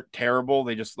things weren't terrible,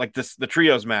 they just the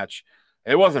trios match.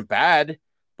 It wasn't bad,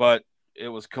 but it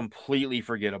was completely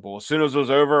forgettable. As soon as it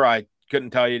was over, I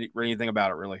couldn't tell you anything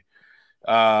about it really.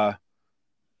 I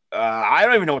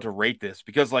don't even know what to rate this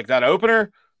because that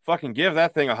opener, fucking give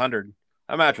that thing 100.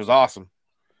 That match was awesome,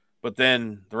 but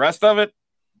then the rest of it,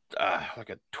 a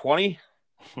 20.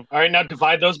 All right, now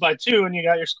divide those by 2, and you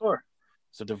got your score.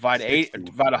 So divide 60. 8,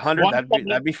 divide 100.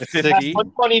 That'd be 50.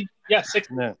 120. Yeah,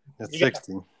 60. Yeah, that's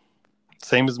 60.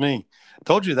 Same as me.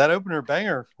 Told you that opener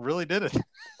banger really did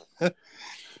it.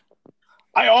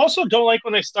 I also don't like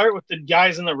when they start with the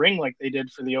guys in the ring like they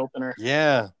did for the opener.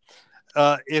 Yeah.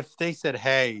 If they said,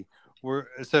 hey,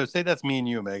 say that's me and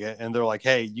you, Omega, and they're like,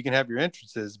 hey, you can have your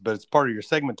entrances, but it's part of your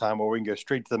segment time, or we can go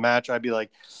straight to the match. I'd be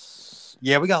like,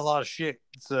 yeah, we got a lot of shit,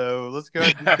 so let's go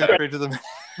straight to the match.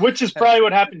 Which is probably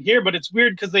what happened here, but it's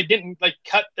weird because they didn't like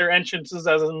cut their entrances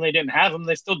as in they didn't have them.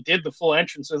 They still did the full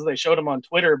entrances. They showed them on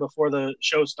Twitter before the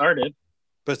show started.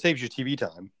 But it saves your TV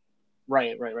time.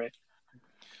 Right.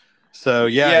 So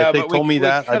if they told me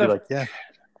that, I'd be like, yeah.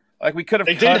 Like we could have.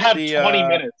 They did have 20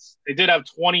 minutes. They did have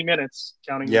 20 minutes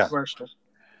counting the commercial.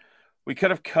 We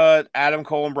could have cut Adam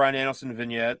Cole and Bryan Danielson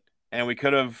vignette, and we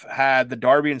could have had the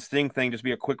Darby and Sting thing just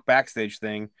be a quick backstage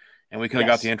thing, and we could have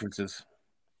got the entrances.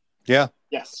 Yeah.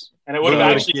 Yes, and it would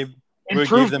have actually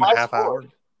improved them a half hour.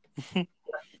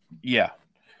 Yeah.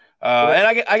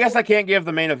 And I guess I can't give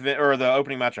the main event or the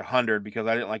opening match 100 because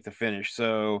I didn't like the finish.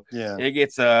 So it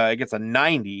gets a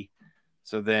 90.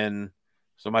 So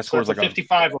my score's like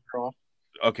 55 overall.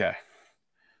 Okay.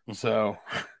 So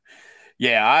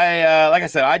I like I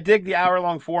said, I dig the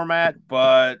hour-long format,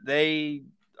 but they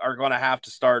are going to have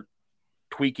to start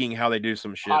tweaking how they do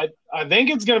some shit. I think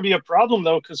it's going to be a problem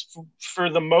though, because for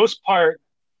the most part,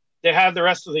 they have the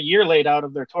rest of the year laid out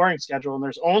of their touring schedule, and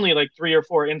there's only like 3 or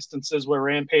 4 instances where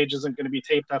Rampage isn't going to be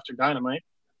taped after Dynamite.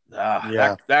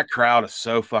 That crowd is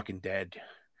so fucking dead.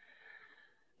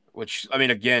 Which, I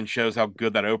mean, again, shows how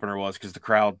good that opener was because the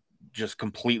crowd just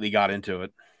completely got into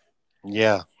it.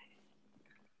 Yeah.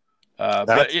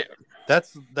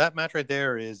 That's that match right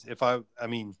there is if I'm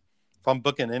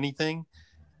booking anything,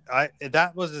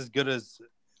 that was as good as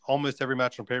almost every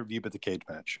match on pay-per-view but the cage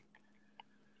match.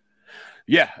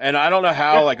 Yeah, and I don't know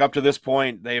how, like, up to this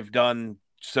point, they've done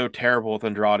so terrible with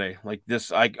Andrade. Like,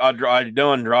 this, I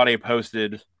know Andrade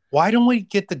posted. Why don't we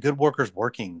get the good workers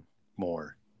working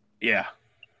more? Yeah.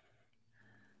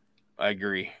 I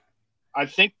agree. I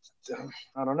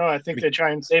don't know. I think they try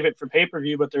and save it for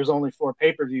pay-per-view, but there's only 4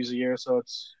 pay-per-views a year, so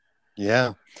it's.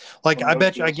 Yeah. Like, I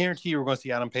guarantee you we're going to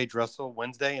see Adam Page wrestle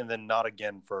Wednesday and then not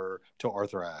again till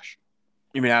Arthur Ashe.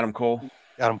 You mean Adam Cole?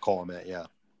 Adam Cole, I meant, yeah.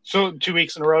 So 2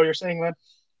 weeks in a row, you're saying, man?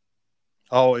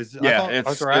 Oh, it's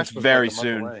very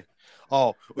soon. Away.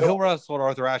 Oh, he'll wrestle at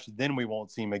Arthur Ashe, then we won't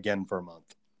see him again for a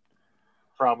month.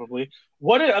 Probably.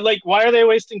 Why are they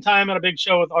wasting time at a big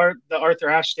show with the Arthur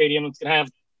Ashe Stadium? It's going to have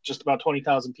just about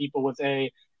 20,000 people with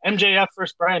a MJF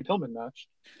versus Brian Pillman match.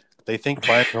 They think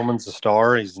Brian Pillman's a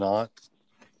star. He's not.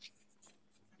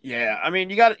 Yeah, I mean,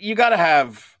 you got to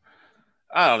have.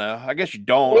 I don't know. I guess you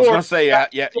don't. I was going to say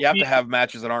you have to have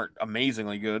matches that aren't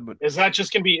amazingly good, but is that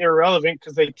just going to be irrelevant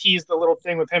because they teased the little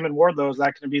thing with him and Wardlow? Is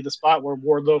that going to be the spot where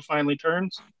Wardlow finally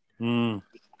turns?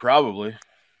 Probably.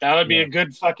 That would be a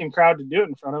good fucking crowd to do it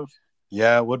in front of.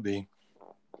 Yeah, it would be.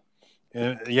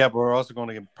 Yeah, but we're also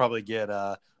going to probably get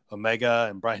Omega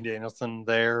and Bryan Danielson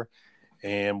there,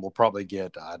 and we'll probably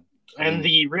get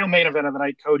the real main event of the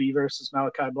night, Cody versus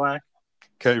Malachi Black.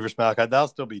 Cody versus Malachi, that'll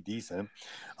still be decent.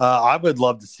 I would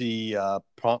love to see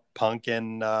Punk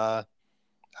and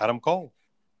Adam Cole.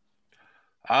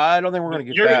 I don't think we're going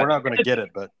to get that. We're not going to get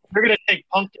it, but you're going to take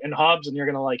Punk and Hobbs, and you're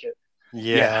going to like it.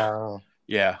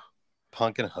 Yeah.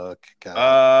 Punk and Hook.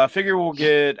 I figure we'll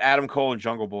get Adam Cole and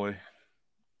Jungle Boy.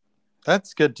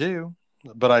 That's good too,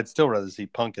 but I'd still rather see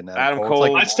Punk and Adam Cole.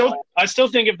 Like, I still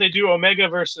think if they do Omega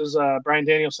versus Bryan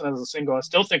Danielson as a single, I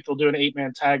still think they'll do an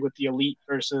 8-man tag with the Elite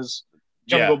versus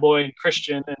Jungle Boy and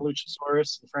Christian and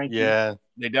Luchasaurus and Frankie. Yeah,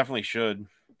 they definitely should.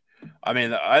 I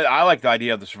mean, I like the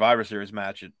idea of the Survivor Series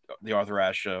match at the Arthur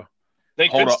Ashe show. They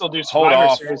could still do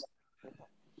Survivor Series.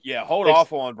 Yeah, hold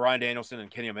off on Bryan Danielson and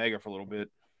Kenny Omega for a little bit.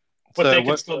 But they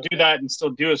could still do that and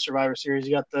still do a Survivor Series.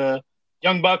 You got the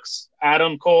Young Bucks,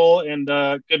 Adam Cole, and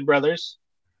Good Brothers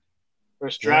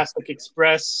versus Jurassic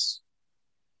Express,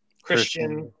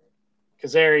 Christian,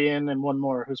 Kazarian, and one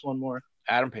more. Who's one more?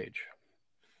 Adam Page.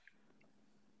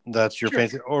 That's your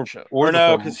fancy, or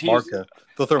no, because Marco.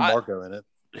 They'll throw Marco in it.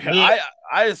 I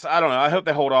don't know. I hope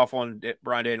they hold off on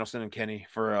Bryan Danielson and Kenny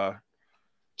for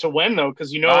to win though,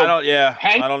 because I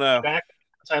don't know. Back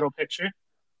title picture.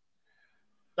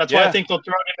 That's why I think they'll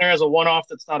throw it in there as a one-off.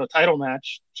 That's not a title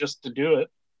match, just to do it.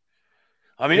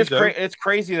 I mean, it's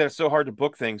crazy that it's so hard to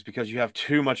book things because you have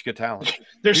too much good talent.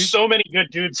 There's so many good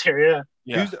dudes here.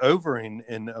 Yeah. Who's over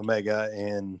in Omega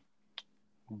and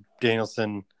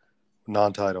Danielson?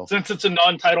 Non-title. Since it's a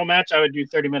non-title match, I would do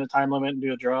 30-minute time limit and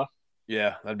do a draw.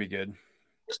 Yeah, that'd be good.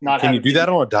 Can you do that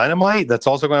on a Dynamite? That's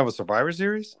also going to have a Survivor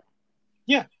Series?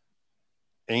 Yeah.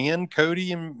 and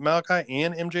Cody and Malachi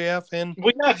and MJF and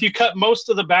Well, yeah, if you cut most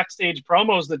of the backstage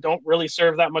promos that don't really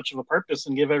serve that much of a purpose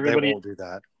and give they everybody, won't do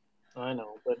that. I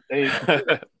know, but they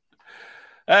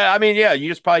I mean, yeah, you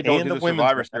just probably don't And do the the women's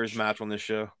Survivor match. Series match on this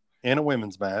show. And a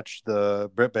women's match,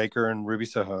 the Britt Baker and Ruby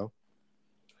Soho.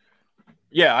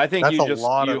 Yeah, I think That's you a just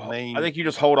lot you, of main- I think you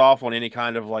just hold off on any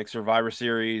kind of like Survivor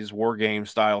Series war game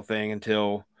style thing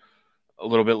until a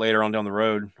little bit later on down the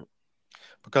road.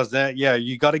 Because that, yeah,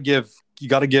 you got to give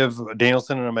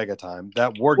Danielson and Omega time.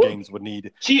 That War Well, Games would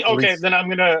need. okay, least then I'm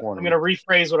gonna one.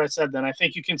 rephrase what I said. Then I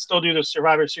think you can still do the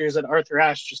Survivor Series at Arthur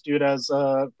Ashe. Just do it as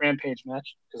a Rampage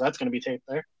match because that's going to be taped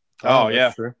there. Oh, that's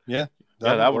yeah. true. Yeah,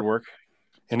 That would work.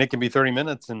 And it can be 30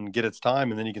 minutes and get its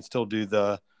time, and then you can still do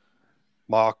the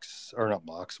Mox or not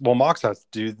Mox. Well, Mox has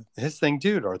to do his thing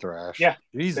too at Arthur Ashe. Yeah,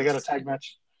 Jesus. They got a tag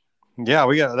match. Yeah,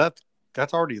 we got that.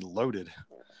 That's already loaded.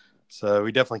 So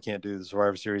we definitely can't do the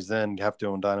Survivor Series then. You have to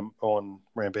on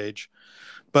Rampage.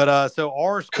 But so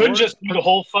ours Could just do the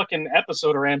whole fucking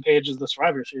episode of Rampage as the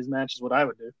Survivor Series match is what I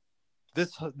would do.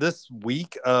 this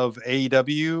week of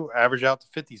AEW average out to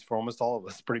 50s for almost all of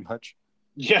us, pretty much.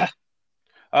 Yeah.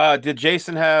 Did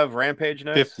Jason have Rampage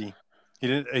next? 50.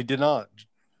 He did not.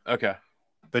 Okay.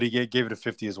 But he gave it a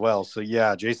 50 as well. So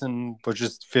yeah, Jason was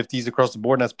just 50s across the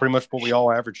board, and that's pretty much what we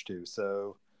all averaged to.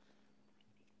 So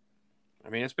I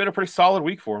mean, it's been a pretty solid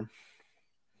week for him.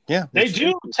 yeah, They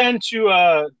do tend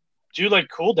to do like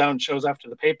cool down shows after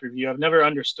the pay-per-view. I've never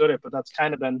understood it, but that's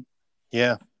kind of been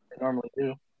yeah. what they normally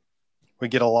do. We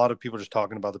get a lot of people just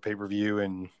talking about the pay-per-view,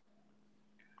 and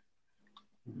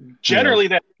Generally,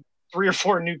 that 3 or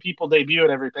 4 new people debut at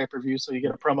every pay-per-view, so you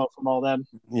get a promo from all them.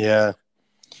 yeah.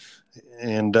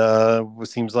 And it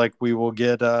seems like we will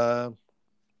get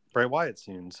Bray Wyatt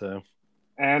soon. So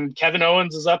And Kevin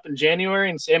Owens is up in January,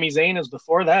 and Sami Zayn is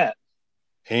before that.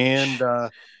 and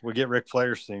we'll get Ric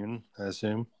Flair soon, I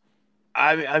assume.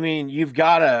 I mean, you've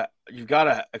gotta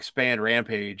expand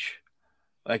Rampage.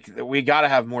 Like we gotta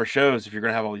have more shows if you're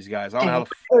gonna have all these guys. I don't know how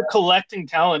They're collecting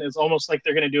talent is almost like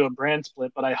they're going to do a brand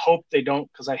split, but I hope they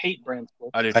don't because I hate brand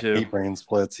splits. I do I too. hate brand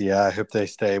splits. Yeah, I hope they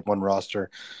stay one roster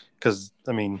because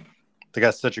I mean they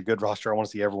got such a good roster. I want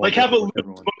to see everyone. Like have a with loose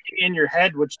everyone. booking in your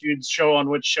head which dudes show on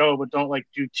which show, but don't like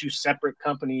do 2 separate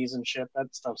companies and shit.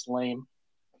 That stuff's lame.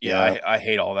 Yeah, I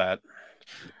hate all that.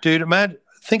 Dude, Matt,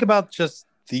 think about just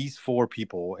these 4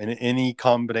 people in any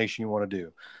combination you want to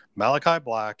do: Malachi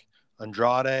Black,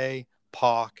 Andrade,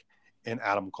 Pac, and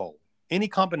Adam Cole. Any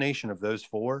combination of those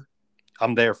 4,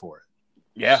 I'm there for it.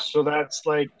 Yeah. So that's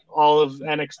like all of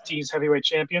NXT's heavyweight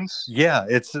champions. Yeah,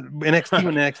 it's NXT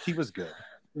when NXT was good.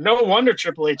 No wonder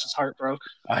Triple H's heart broke.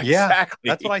 Yeah, Exactly.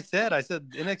 That's what I said. I said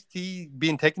NXT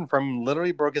being taken from him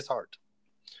literally broke his heart.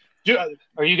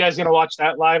 Are you guys going to watch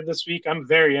that live this week? I'm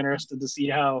very interested to see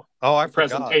how Oh, I the forgot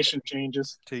presentation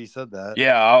changes. till you said that.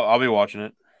 Yeah, I'll be watching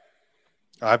it.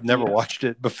 I've never watched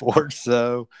it before,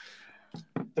 so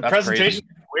The That's presentation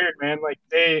is weird, man. Like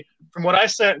from what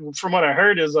I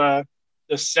heard is the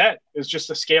set is just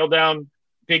a scaled down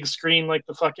big screen like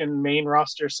the fucking main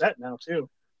roster set now too.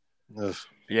 ugh.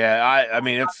 Yeah, I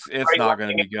mean it's not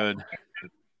going to be good.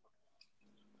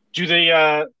 Do they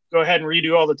go ahead and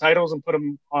redo all the titles and put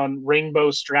them on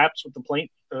rainbow straps with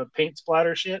the paint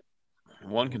splatter shit?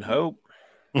 One can hope.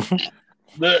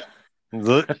 The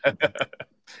Look.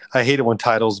 I hate it when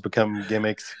titles become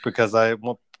gimmicks because I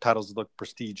want titles to look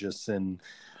prestigious and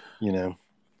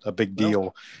a big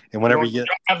deal. And whenever you don't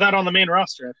have that on the main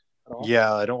roster at all.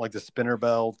 yeah, I don't like the spinner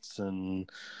belts, and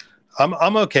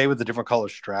I'm okay with the different color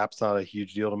straps. Not a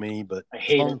huge deal to me, but I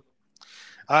hate it.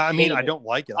 I mean, Hate I it. don't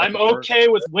like it. I'm okay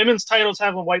with women's titles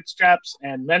having white straps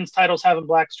and men's titles having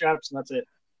black straps, and that's it.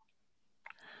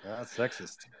 That's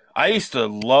sexist. I used to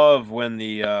love when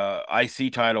the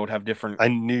IC title would have different. I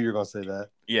knew you were gonna say that.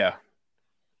 Yeah,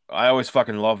 I always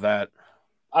fucking love that.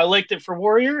 I liked it for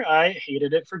Warrior. I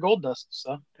hated it for Goldust.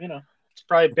 So, it's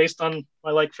probably based on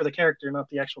my like for the character, not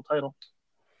the actual title.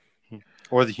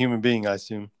 Or the human being, I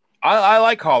assume. I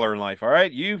like Collar in Life. All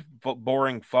right, you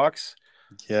boring fucks.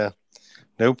 Yeah.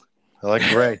 Nope. I like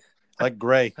gray. I like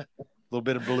gray. A little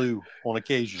bit of blue on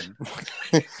occasion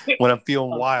when I'm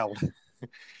feeling wild.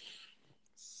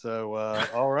 So,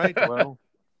 all right. Well,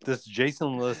 this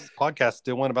Jason-less podcast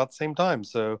still went about the same time.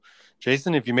 So,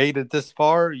 Jason, if you made it this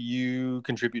far, you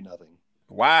contribute nothing.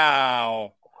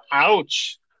 Wow.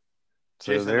 Ouch.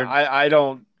 So Jason, there. I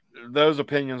don't. Those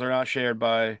opinions are not shared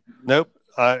by. Nope.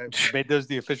 I made those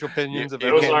the official opinions of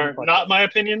Those every are not my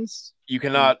opinions. You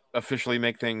cannot officially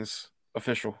make things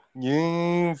official.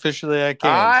 You officially I can.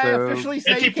 I so officially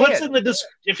say If he you puts can't.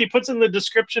 in the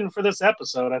description for this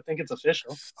episode, I think it's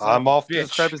official. I'm off to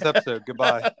describe this episode.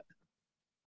 Goodbye.